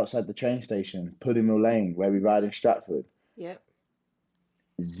platform that outside the train station, Puddingmill Lane, where we ride in Stratford. Yeah.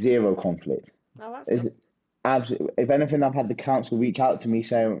 Zero conflict. Oh, that's good. Absolutely. If anything, I've had the council reach out to me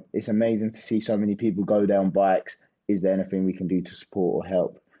saying it's amazing to see so many people go there on bikes. Is there anything we can do to support or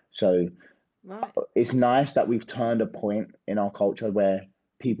help? So Right. It's nice that we've turned a point in our culture where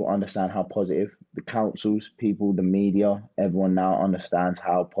people understand how positive the councils, people, the media, everyone now understands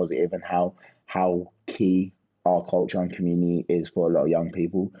how positive and how key our culture and community is for a lot of young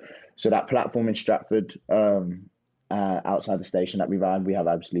people. So that platform in Stratford, outside the station that we've had, we have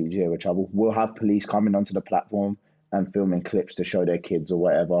absolutely zero trouble. We'll have police coming onto the platform and filming clips to show their kids or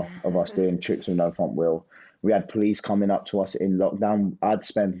whatever of us doing tricks with no front wheel. We had police coming up to us in lockdown. I'd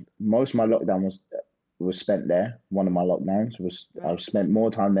spent most of my lockdown was spent there. One of my lockdowns was I spent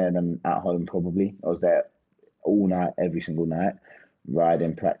more time there than at home probably. I was there all night, every single night,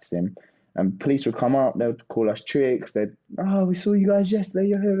 riding, practicing. And police would come up, they would call us tricks. They'd, oh, we saw you guys yesterday,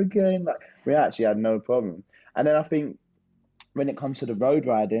 you're here again. Like, we actually had no problem. And then I think when it comes to the road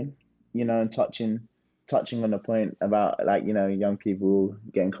riding, you know, and touching on the point about, like, you know, young people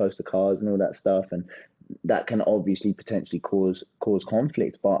getting close to cars and all that stuff, and that can obviously potentially cause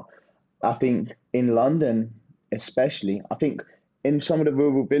conflict. But I think in London, especially, I think in some of the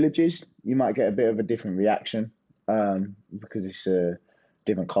rural villages, you might get a bit of a different reaction because it's a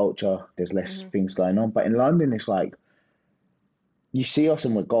different culture. There's less things going on. But in London, it's like, you see us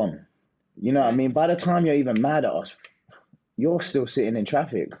and we're gone. You know what I mean? By the time you're even mad at us, you're still sitting in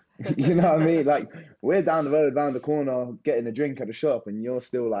traffic. You know what I mean? Like, we're down the road, round the corner, getting a drink at a shop, and you're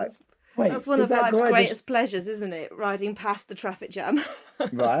still like, wait. That's one of life's greatest pleasures, isn't it? Riding past the traffic jam.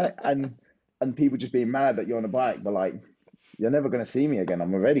 Right? And people just being mad that you're on a bike, but like, you're never going to see me again.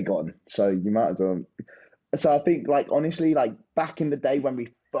 I'm already gone. So you might as well. So I think, like, honestly, like, back in the day when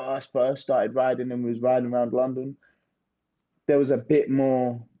we first started riding and was riding around London, there was a bit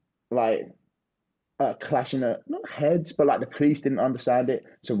more, like, clashing, not heads, but like the police didn't understand it.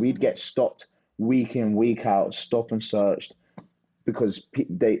 So we'd get stopped week in, week out, stop and searched, because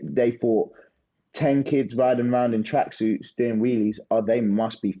they thought 10 kids riding around in tracksuits doing wheelies, they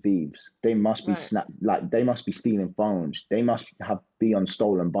must be thieves. They must be they must be stealing phones. They must be on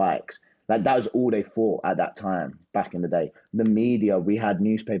stolen bikes. Like, that was all they thought at that time, back in the day. The media, we had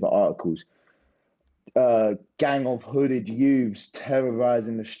newspaper articles, gang of hooded youths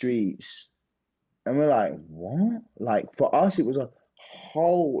terrorizing the streets. And we're like, what? Like, for us, it was a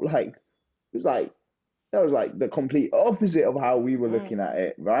whole, like, it was like, that was like the complete opposite of how we were looking at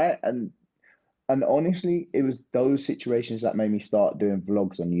it, right? And honestly, it was those situations that made me start doing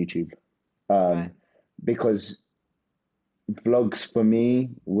vlogs on YouTube. Because vlogs for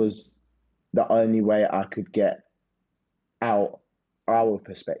me was the only way I could get out our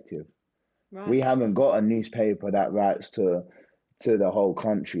perspective. Right. We haven't got a newspaper that writes to the whole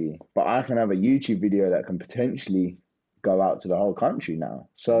country, but I can have a YouTube video that can potentially go out to the whole country now.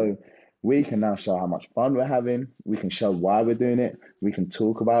 So we can now show how much fun we're having. We can show why we're doing it. We can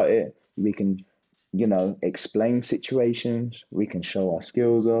talk about it. We can, you know, explain situations. We can show our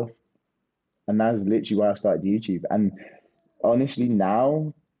skills off. And that's literally why I started YouTube. And honestly,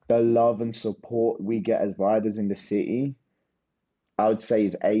 now the love and support we get as riders in the city, I would say,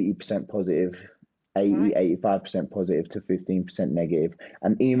 is 80% positive. 85% positive to 15% negative.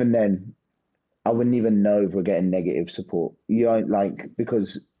 And even then, I wouldn't even know if we're getting negative support. You know, like,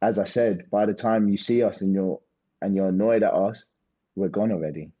 because as I said, by the time you see us and you're annoyed at us, we're gone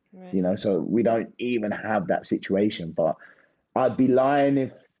already. Right. You know, so we don't even have that situation. But I'd be lying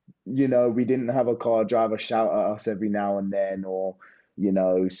if, you know, we didn't have a car driver shout at us every now and then, or, you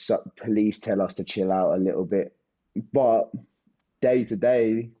know, police tell us to chill out a little bit. But day to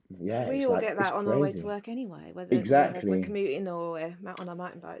day, yeah, we all get that on our way to work anyway, whether we're commuting or we're on our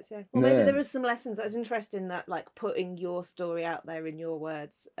mountain bikes. Yeah, well, maybe there was some lessons. That's interesting, that, like, putting your story out there in your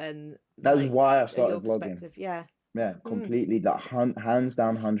words, and that was why I started vlogging. Yeah, completely. Like, hands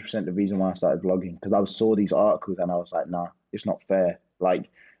down, 100% the reason why I started vlogging, because I saw these articles and I was like, nah, it's not fair. Like,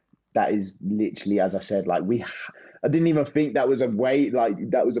 that is literally, as I said, like, I didn't even think that was a way,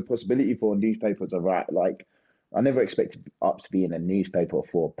 like, that was a possibility for a newspaper to write. Like, I never expected us to be in a newspaper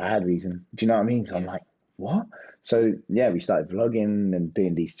for a bad reason. Do you know what I mean? So I'm like, what? So yeah, we started vlogging and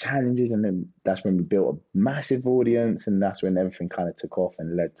doing these challenges, and then that's when we built a massive audience, and that's when everything kind of took off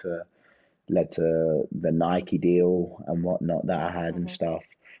and led to the Nike deal and whatnot that I had and stuff.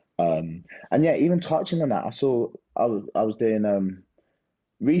 And yeah, even touching on that, I was doing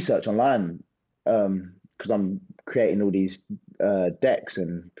research online because I'm creating all these decks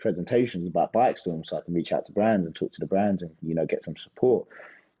and presentations about bike storms, so I can reach out to brands and talk to the brands and, you know, get some support.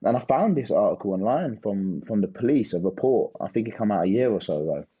 And I found this article online from the police, a report. I think it came out a year or so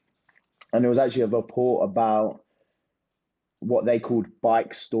ago. And it was actually a report about what they called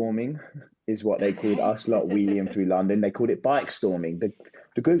bike storming, is what they called us lot wheeling through London. They called it bike storming.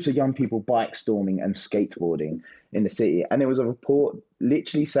 The groups of young people bike storming and skateboarding in the city. And it was a report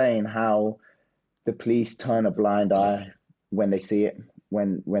literally saying how the police turn a blind eye when they see it,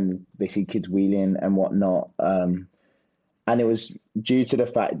 when they see kids wheeling and whatnot. And it was due to the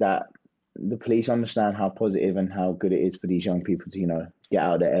fact that the police understand how positive and how good it is for these young people to, you know, get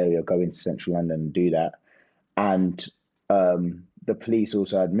out of the area, go into central London and do that. And the police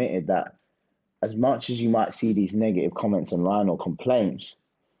also admitted that as much as you might see these negative comments online or complaints,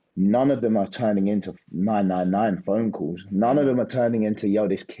 none of them are turning into 999 phone calls. None of them are turning into, yo,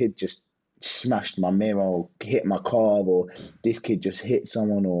 this kid just smashed my mirror or hit my car, or this kid just hit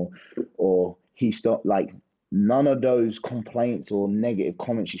someone, or he stopped. Like, none of those complaints or negative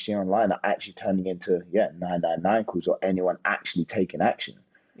comments you see online are actually turning into 999 calls or anyone actually taking action.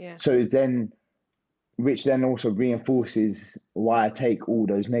 Yeah. So then, which then also reinforces why I take all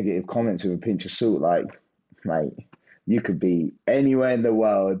those negative comments with a pinch of salt. Like you could be anywhere in the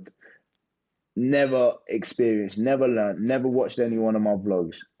world, never experienced, never learned, never watched any one of my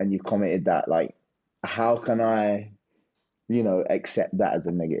vlogs, and you've commented that. Like, how can I, you know, accept that as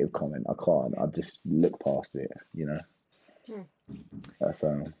a negative comment? I can't. I just look past it, you know. That's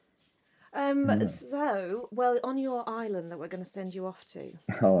So, well, on your island that we're going to send you off to.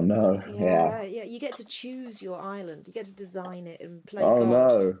 Oh no! Yeah. You get to choose your island. You get to design it and play Oh God.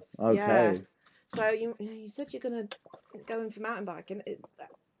 no! Okay. Yeah. So you said you're going to go in for mountain biking,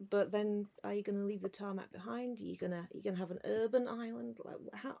 but then are you going to leave the tarmac behind? Are you going to have an urban island? Like,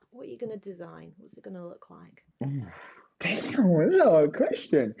 what are you going to design? What's it going to look like? Damn, that's a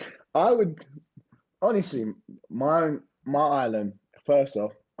question. I would honestly, my island. First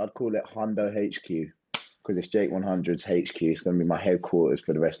off, I'd call it Hondo HQ because it's Jake 100's HQ. It's going to be my headquarters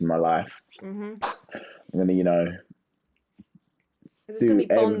for the rest of my life. Mm-hmm. I'm going to, you know. Is this going to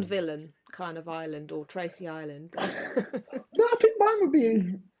be Bond villain kind of island or Tracy Island? No, I think mine would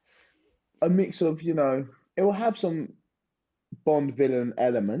be a mix of, you know, it will have some Bond villain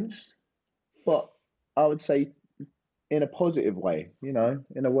elements, but I would say in a positive way, you know,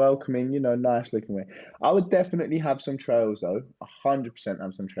 in a welcoming, you know, nice looking way. I would definitely have some trails though, 100%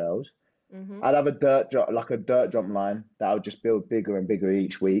 have some trails. Mm-hmm. I'd have a dirt jump line that I would just build bigger and bigger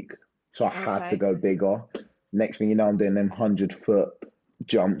each week. So I had to go bigger. Next thing you know, I'm doing them 100-foot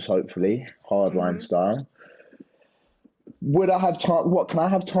jumps, hopefully, hardline style. Would I have can I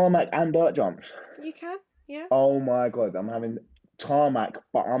have tarmac and dirt jumps? You can, yeah. Oh my God, I'm having tarmac,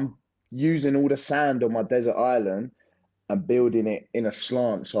 but I'm using all the sand on my desert island and building it in a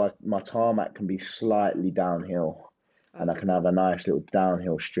slant so my tarmac can be slightly downhill, and I can have a nice little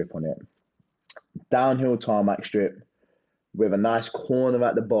downhill strip on it. Downhill tarmac strip with a nice corner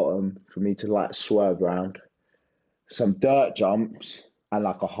at the bottom for me to like swerve around. Some dirt jumps and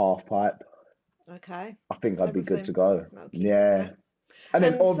like a half pipe. Okay. I think I'd be good to go. Okay. Yeah. And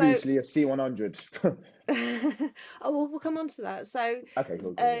then obviously a C100. Oh, well, we'll come on to that. So, okay,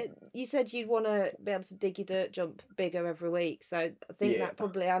 cool. You said you'd want to be able to dig your dirt jump bigger every week. So I think that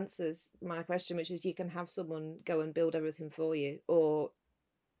probably answers my question, which is you can have someone go and build everything for you, or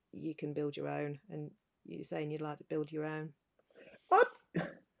you can build your own. And you're saying you'd like to build your own.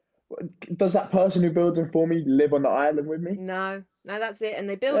 Does that person who builds them for me live on the island with me? No, that's it. And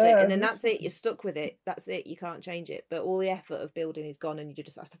they build it, and then that's it. You're stuck with it. That's it. You can't change it. But all the effort of building is gone, and you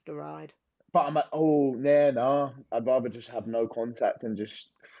just have to ride. But I'm like, oh, no. I'd rather just have no contact and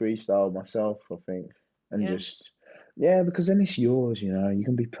just freestyle myself, I think. And because then it's yours, you know. You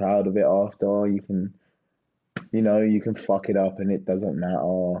can be proud of it after. You can, you know, you can fuck it up and it doesn't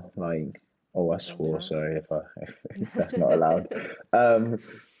matter. Like, I swore, sorry if that's not allowed.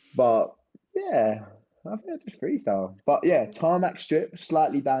 But yeah, I think I'd just freestyle. But yeah, tarmac strip,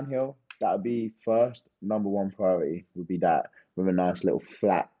 slightly downhill. That would be first. Number one priority would be that, with a nice little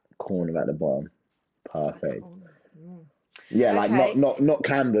flat corner at the bottom. Perfect. Yeah, okay. Like not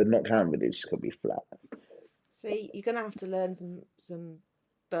cambered. It's just gonna be flat. See, you're gonna have to learn some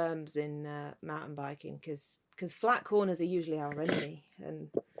berms in mountain biking because flat corners are usually our enemy. And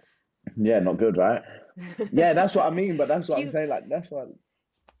yeah, not good, right? Yeah, that's what I mean. But that's what I'm saying. Like that's why.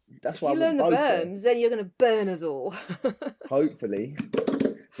 If you learn the berms, then you're going to burn us all. Hopefully.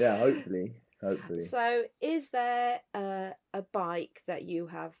 Yeah, hopefully. So, is there a bike that you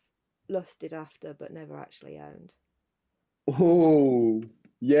have lusted after but never actually owned? Oh,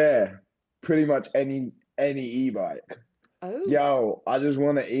 yeah. Pretty much any e-bike. Oh. Yo, I just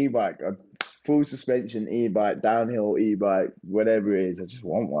want an e-bike. A full suspension e-bike, downhill e-bike, whatever it is. I just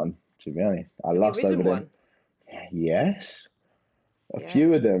want one, to be honest. I lust over them. One? Yes. A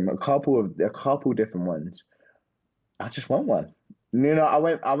few of them, a couple different ones. I just want one. You know, I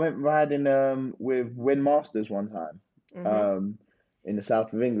went riding with Win Masters one time, in the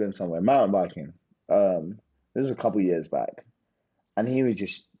south of England somewhere, mountain biking. This was a couple years back, and he was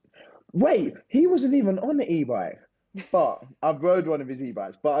just Wait, he wasn't even on the e-bike. But I've rode one of his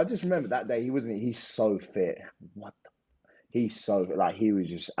e-bikes. But I just remember that day he's so fit. What the, he's so like he was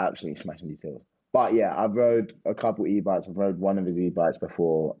just absolutely smashing details. But yeah, I've rode a couple e-bikes. I've rode one of his e-bikes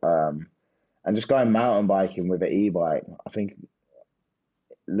before. And just going mountain biking with an e-bike, I think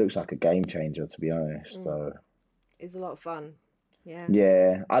it looks like a game changer, to be honest. So It's a lot of fun. Yeah.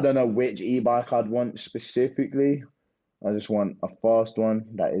 yeah, I don't know which e-bike I'd want specifically. I just want a fast one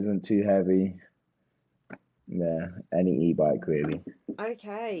that isn't too heavy. Yeah, any e-bike really.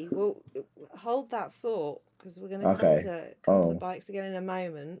 Okay. Well, hold that thought because we're going to Okay. come to Oh, bikes again in a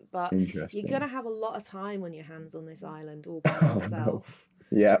moment. But you're interesting. going to have a lot of time on your hands on this island all by Oh no. yourself.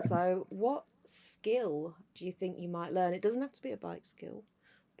 Yeah. So, what skill do you think you might learn? It doesn't have to be a bike skill,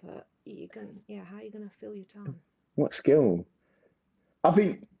 but how are you going to fill your time? What skill? I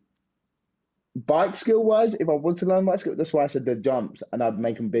think bike skill wise, if I was to learn bike skill, that's why I said the jumps, and I'd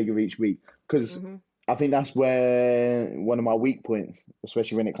make them bigger each week because Hmm. I think that's where one of my weak points,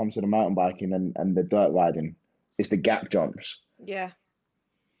 especially when it comes to the mountain biking and the dirt riding, is the gap jumps. Yeah.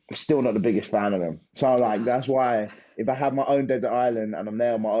 Still not the biggest fan of them. So like that's why if I have my own desert island and I'm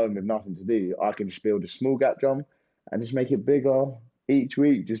there on my own with nothing to do, I can just build a small gap jump and just make it bigger each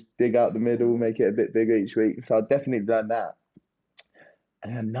week. Just dig out the middle, make it a bit bigger each week. So I definitely learned that.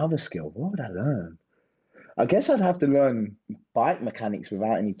 And another skill, what would I learn? I guess I'd have to learn bike mechanics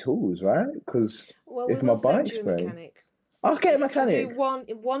without any tools, right? Because Well, we if my will send bike's you a broke, mechanic I'll get a to do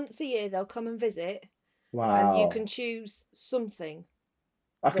mechanic. once a year. They'll come and visit, and you can Wow. choose something.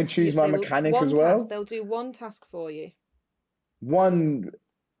 I can choose my mechanic as One task. well. They'll do one task for you.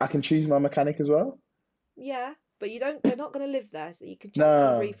 I can choose my mechanic as well. Yeah, but you don't. They're not going to live there, so you can chat to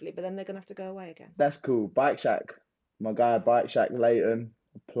them No, briefly, but then they're going to have to go away again. that's cool. Bike Shack. My guy, Bike Shack Leighton.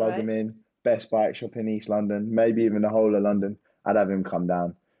 Plug him Right? in. Best bike shop in East London, maybe even the whole of London. I'd have him come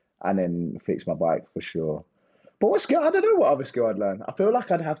down and then fix my bike for sure. But what skill? I don't know what other skill I'd learn. I feel like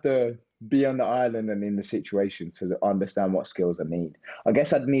I'd have to be on the island and in the situation to understand what skills I need. I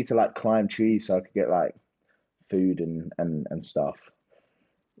guess I'd need to like climb trees so I could get like food and stuff.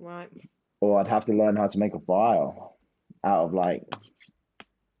 Right. Or I'd have to learn how to make a fire out of like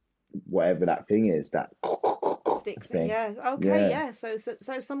whatever that thing is, that Stick thing. thing. Yeah. Okay. Yeah. Yeah.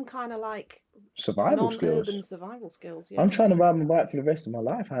 So some kind of like Survival skills. non-urban survival skills. I'm Yeah. trying to ride my bike for the rest of my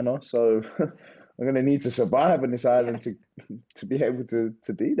life, Hannah. So I'm gonna need to survive on this island to be able to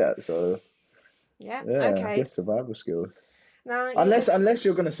do that. So Yeah. yeah, I Okay. guess survival skills. Now you Unless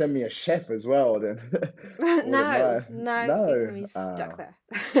you're gonna send me a chef as well, then wouldn't no, mind. you're No. going to be stuck there.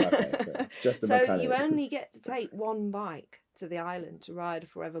 Okay, fair. Just the So mechanic. you only get to take one bike to the island to ride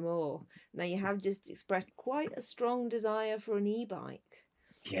forevermore. Now you have just expressed quite a strong desire for an e-bike,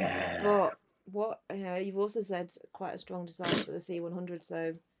 Yeah. but you've also said quite a strong desire for the C100.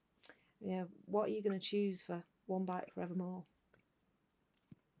 So what are you going to choose for one bike forevermore?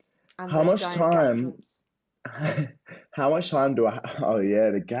 And How those much giant gap time? jumps. How much time do I? Oh yeah,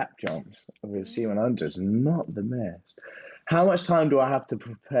 the gap jumps with C100 is not the best. How much time do I have to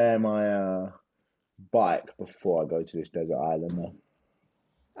prepare my bike before I go to this desert island though?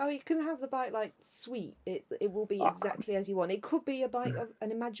 Oh, you can have the bike like sweet. It will be exactly as you want. It could be an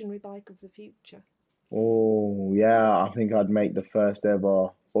imaginary bike of the future. Oh yeah, I think I'd make the first ever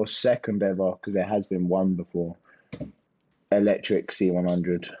or second ever because there has been one before. Electric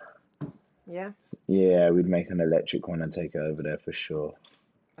C100. Yeah. Yeah, we'd make an electric one and take it over there for sure.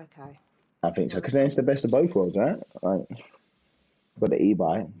 Okay. I think so because then it's the best of both worlds, right? Like, got the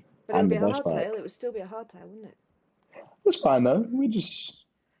e-bike But it would and be the a best bike. hardtail. It would still be a hardtail, wouldn't it? It's fine though. We just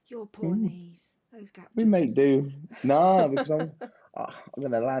Your poor knees. Those gap we make jumps. do. Nah, because I'm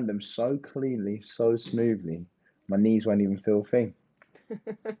gonna land them so cleanly, so smoothly. My knees won't even feel a thing.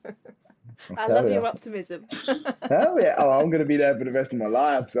 I tell love ya. your optimism. Hell yeah! Oh, I'm gonna be there for the rest of my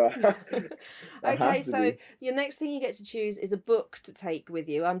life, so I Okay, have to so be. your next thing you get to choose is a book to take with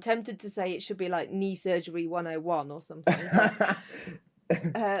you. I'm tempted to say it should be like Knee Surgery 101 or something. But,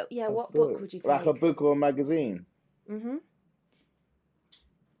 A what book would you like a take? book or a magazine. Mm-hmm.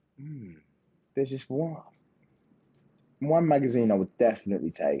 There's just one magazine I would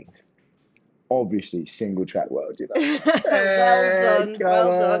definitely take. Obviously, Single Track World, you know. Well done, Come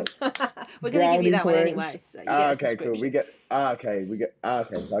well on. done. We're going to give you Brownie that one anyway. points. So you get a Okay, cool. subscription.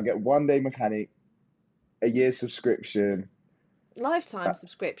 Okay. So I get 1 day mechanic, a year subscription, Lifetime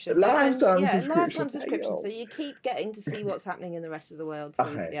subscription. lifetime Lifetime subscription. subscription. Yo. So you keep getting to see what's happening in the rest of the world through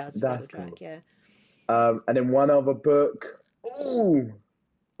Okay, the hours of that's Single Track. cool. Yeah. And then one other book. Ooh,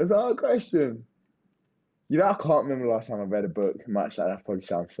 that's a hard question. You know, I can't remember the last time I read a book. Much like that probably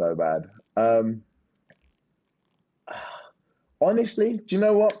sounds so bad. Honestly, do you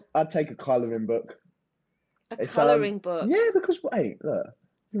know what? I'd take a colouring book. A colouring book? Yeah, because, wait, look.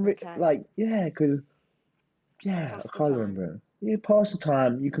 Okay. Like, yeah, because, yeah, Pass a the colouring time. book. Yeah, pass the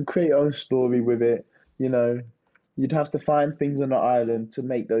time. You can create your own story with it, you know. You'd have to find things on the island to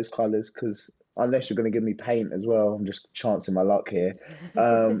make those colours, because unless you're going to give me paint as well, I'm just chancing my luck here,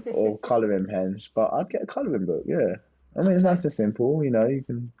 or colouring pens. But I'd get a colouring book, yeah. I mean, it's nice and simple, you know, you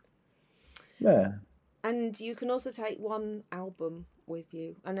can, yeah. And you can also take one album with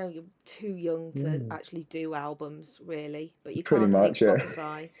you. I know you're too young to actually do albums, really, but you Pretty can't much, take yeah.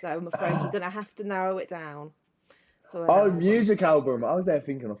 Spotify, so I'm afraid you're going to have to narrow it down to an Oh, album. music album. I was there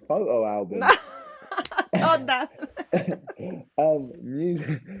thinking a photo album. God, no.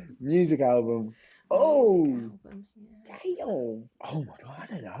 Music album. Oh, Album, yeah. damn. Oh my God, I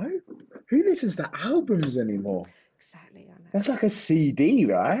don't know. Who listens to albums anymore? Exactly, I know. That's like a CD,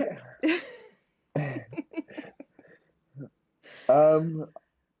 right? An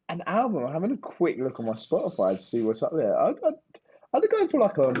album. I'm having a quick look on my Spotify to see what's up there. I'd go for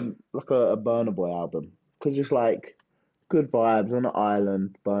like a Burna Boy album, because it's like good vibes on the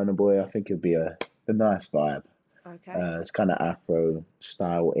island. Burna Boy, I think it'd be a nice vibe. Okay. It's kind of Afro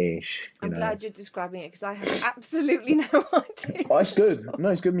style-ish. I'm glad you're describing it, because I have absolutely no idea. Oh, it's good. No,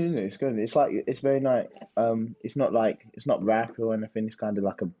 it's good music. It's good. It's like, it's very like, it's not rap or anything. It's kind of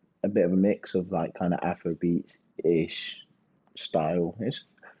like a bit of a mix of like kind of Afro beats-ish style. It's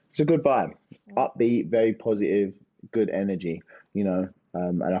a good vibe. Upbeat, very positive, good energy, you know.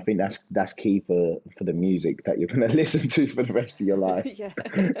 And I think that's key for the music that you're going to listen to for the rest of your life. Yeah.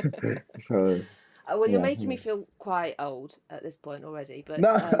 So. Well, you're making me feel quite old at this point already, but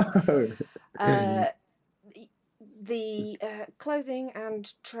No. The clothing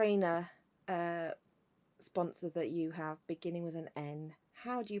and trainer sponsor that you have, beginning with an N,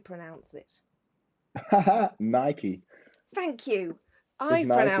 how do you pronounce it? Nike. Thank you. I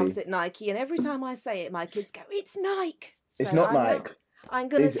pronounce it Nike, and every time I say it, my kids go, "It's Nike." So It's not Nike. I'm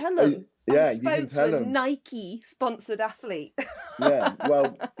going to tell them. Yeah, I you can spoke tell to a them. Nike-sponsored athlete. Yeah,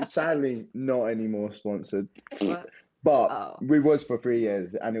 well, sadly, not anymore sponsored. But we was for 3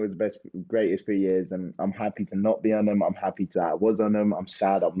 years, and it was the greatest 3 years, and I'm happy to not be on them. I'm happy that I was on them. I'm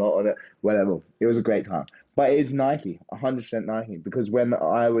sad I'm not on it. Whatever. It was a great time. But it is Nike, 100% Nike, because when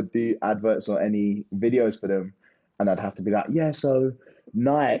I would do adverts or any videos for them, and I'd have to be like, yeah, so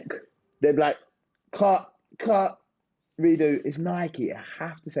Nike, they'd be like, cut, redo, it's Nike. I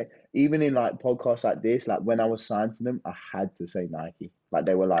have to say, even in like podcasts like this, like when I was signed to them, I had to say Nike. Like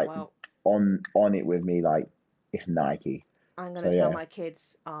they were like on it with me, like it's Nike. I'm going to tell my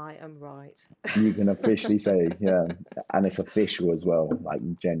kids I am right. You can officially say, yeah, and it's official as well, like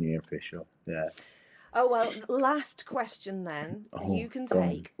genuine official, yeah. Oh, well, last question then. You can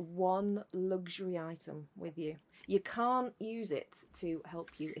take one luxury item with you. You can't use it to help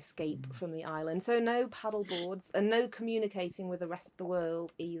you escape from the island. So no paddle boards and no communicating with the rest of the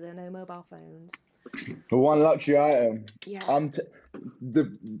world either. No mobile phones. One luxury item. Yeah. The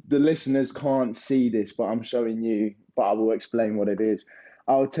listeners can't see this, but I'm showing you, but I will explain what it is.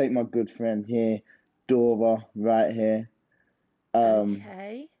 I'll take my good friend here, Dora, right here.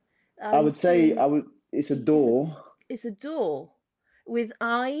 Okay. I would say it's a door. It's a door with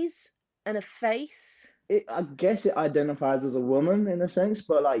eyes and a face. I guess it identifies as a woman in a sense,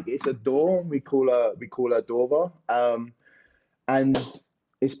 but like it's a door. We call her Dora. And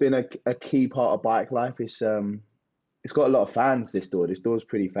it's been a key part of bike life. It's got a lot of fans. This door. This door's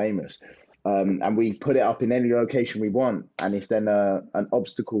pretty famous. And we put it up in any location we want, and it's then an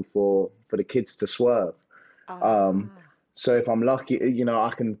obstacle for the kids to swerve. So if I'm lucky, you know,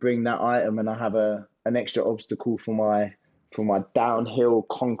 I can bring that item, and I have an extra obstacle for my downhill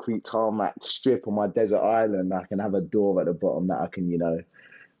concrete tarmac strip on my desert island. I can have a door at the bottom that I can, you know,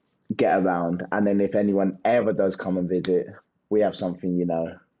 get around. And then if anyone ever does come and visit, we have something, you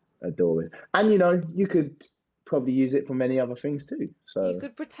know, a door with. And, you know, you could probably use it for many other things too. So you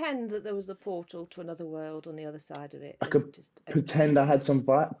could pretend that there was a portal to another world on the other side of it. I could just pretend I had some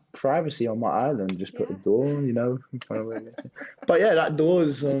privacy on my island. Just put a door, you know, in front of it. But yeah, that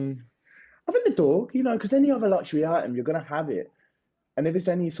door's. I think the door, you know, because any other luxury item, you're gonna have it, and if it's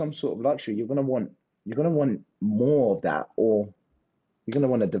some sort of luxury, you're gonna want more of that, or you're gonna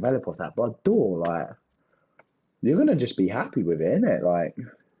want to develop of that. But a door, like, you're gonna just be happy with it, innit? Like,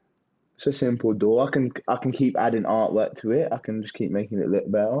 it's a simple door. I can keep adding artwork to it. I can just keep making it look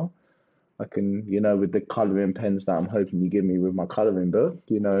better. I can, with the colouring pens that I'm hoping you give me with my colouring book,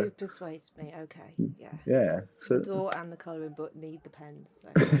 You persuaded me. Okay, yeah. Yeah. So The door and the colouring book need the pens. So.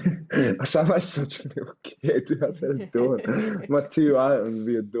 I sound like such a little kid. I said a door. My two items would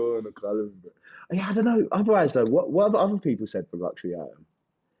be a door and a colouring book. Yeah, I don't know. Otherwise, though, what have other people said for luxury item?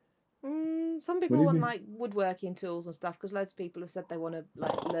 Some What do people you want mean? like woodworking tools and stuff because loads of people have said they want to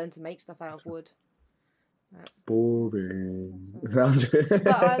like learn to make stuff out of wood. Boring. But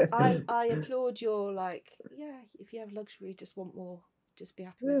I applaud your if you have luxury, just want more, just be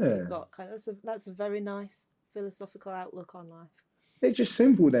happy with what you've got. Kind of that's a very nice philosophical outlook on life. It's just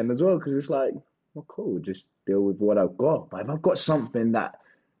simple then as well, because it's like, well, cool, just deal with what I've got. But if I've got something that,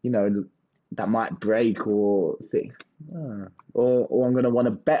 that might break or think, or I'm gonna want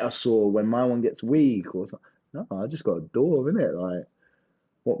a better saw when my one gets weak or something. No, I just got a door, innit? Like,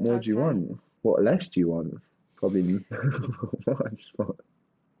 what more do you want? What less do you want? Probably.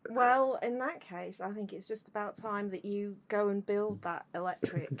 Well, in that case, I think it's just about time that you go and build that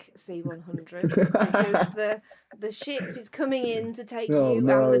electric C100 because the ship is coming in to take you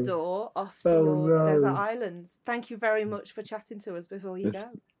and the door off to your desert islands. Thank you very much for chatting to us before you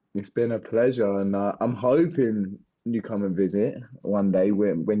go. It's been a pleasure, and I'm hoping you come and visit one day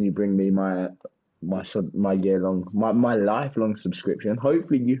when you bring me my year-long, my lifelong subscription.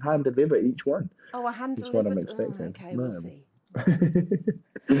 Hopefully you hand deliver each one. Oh, a hand That's what I'm delivered? expecting. Oh, okay, we'll see.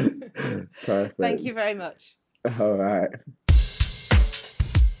 Perfect. Thank you very much. All right.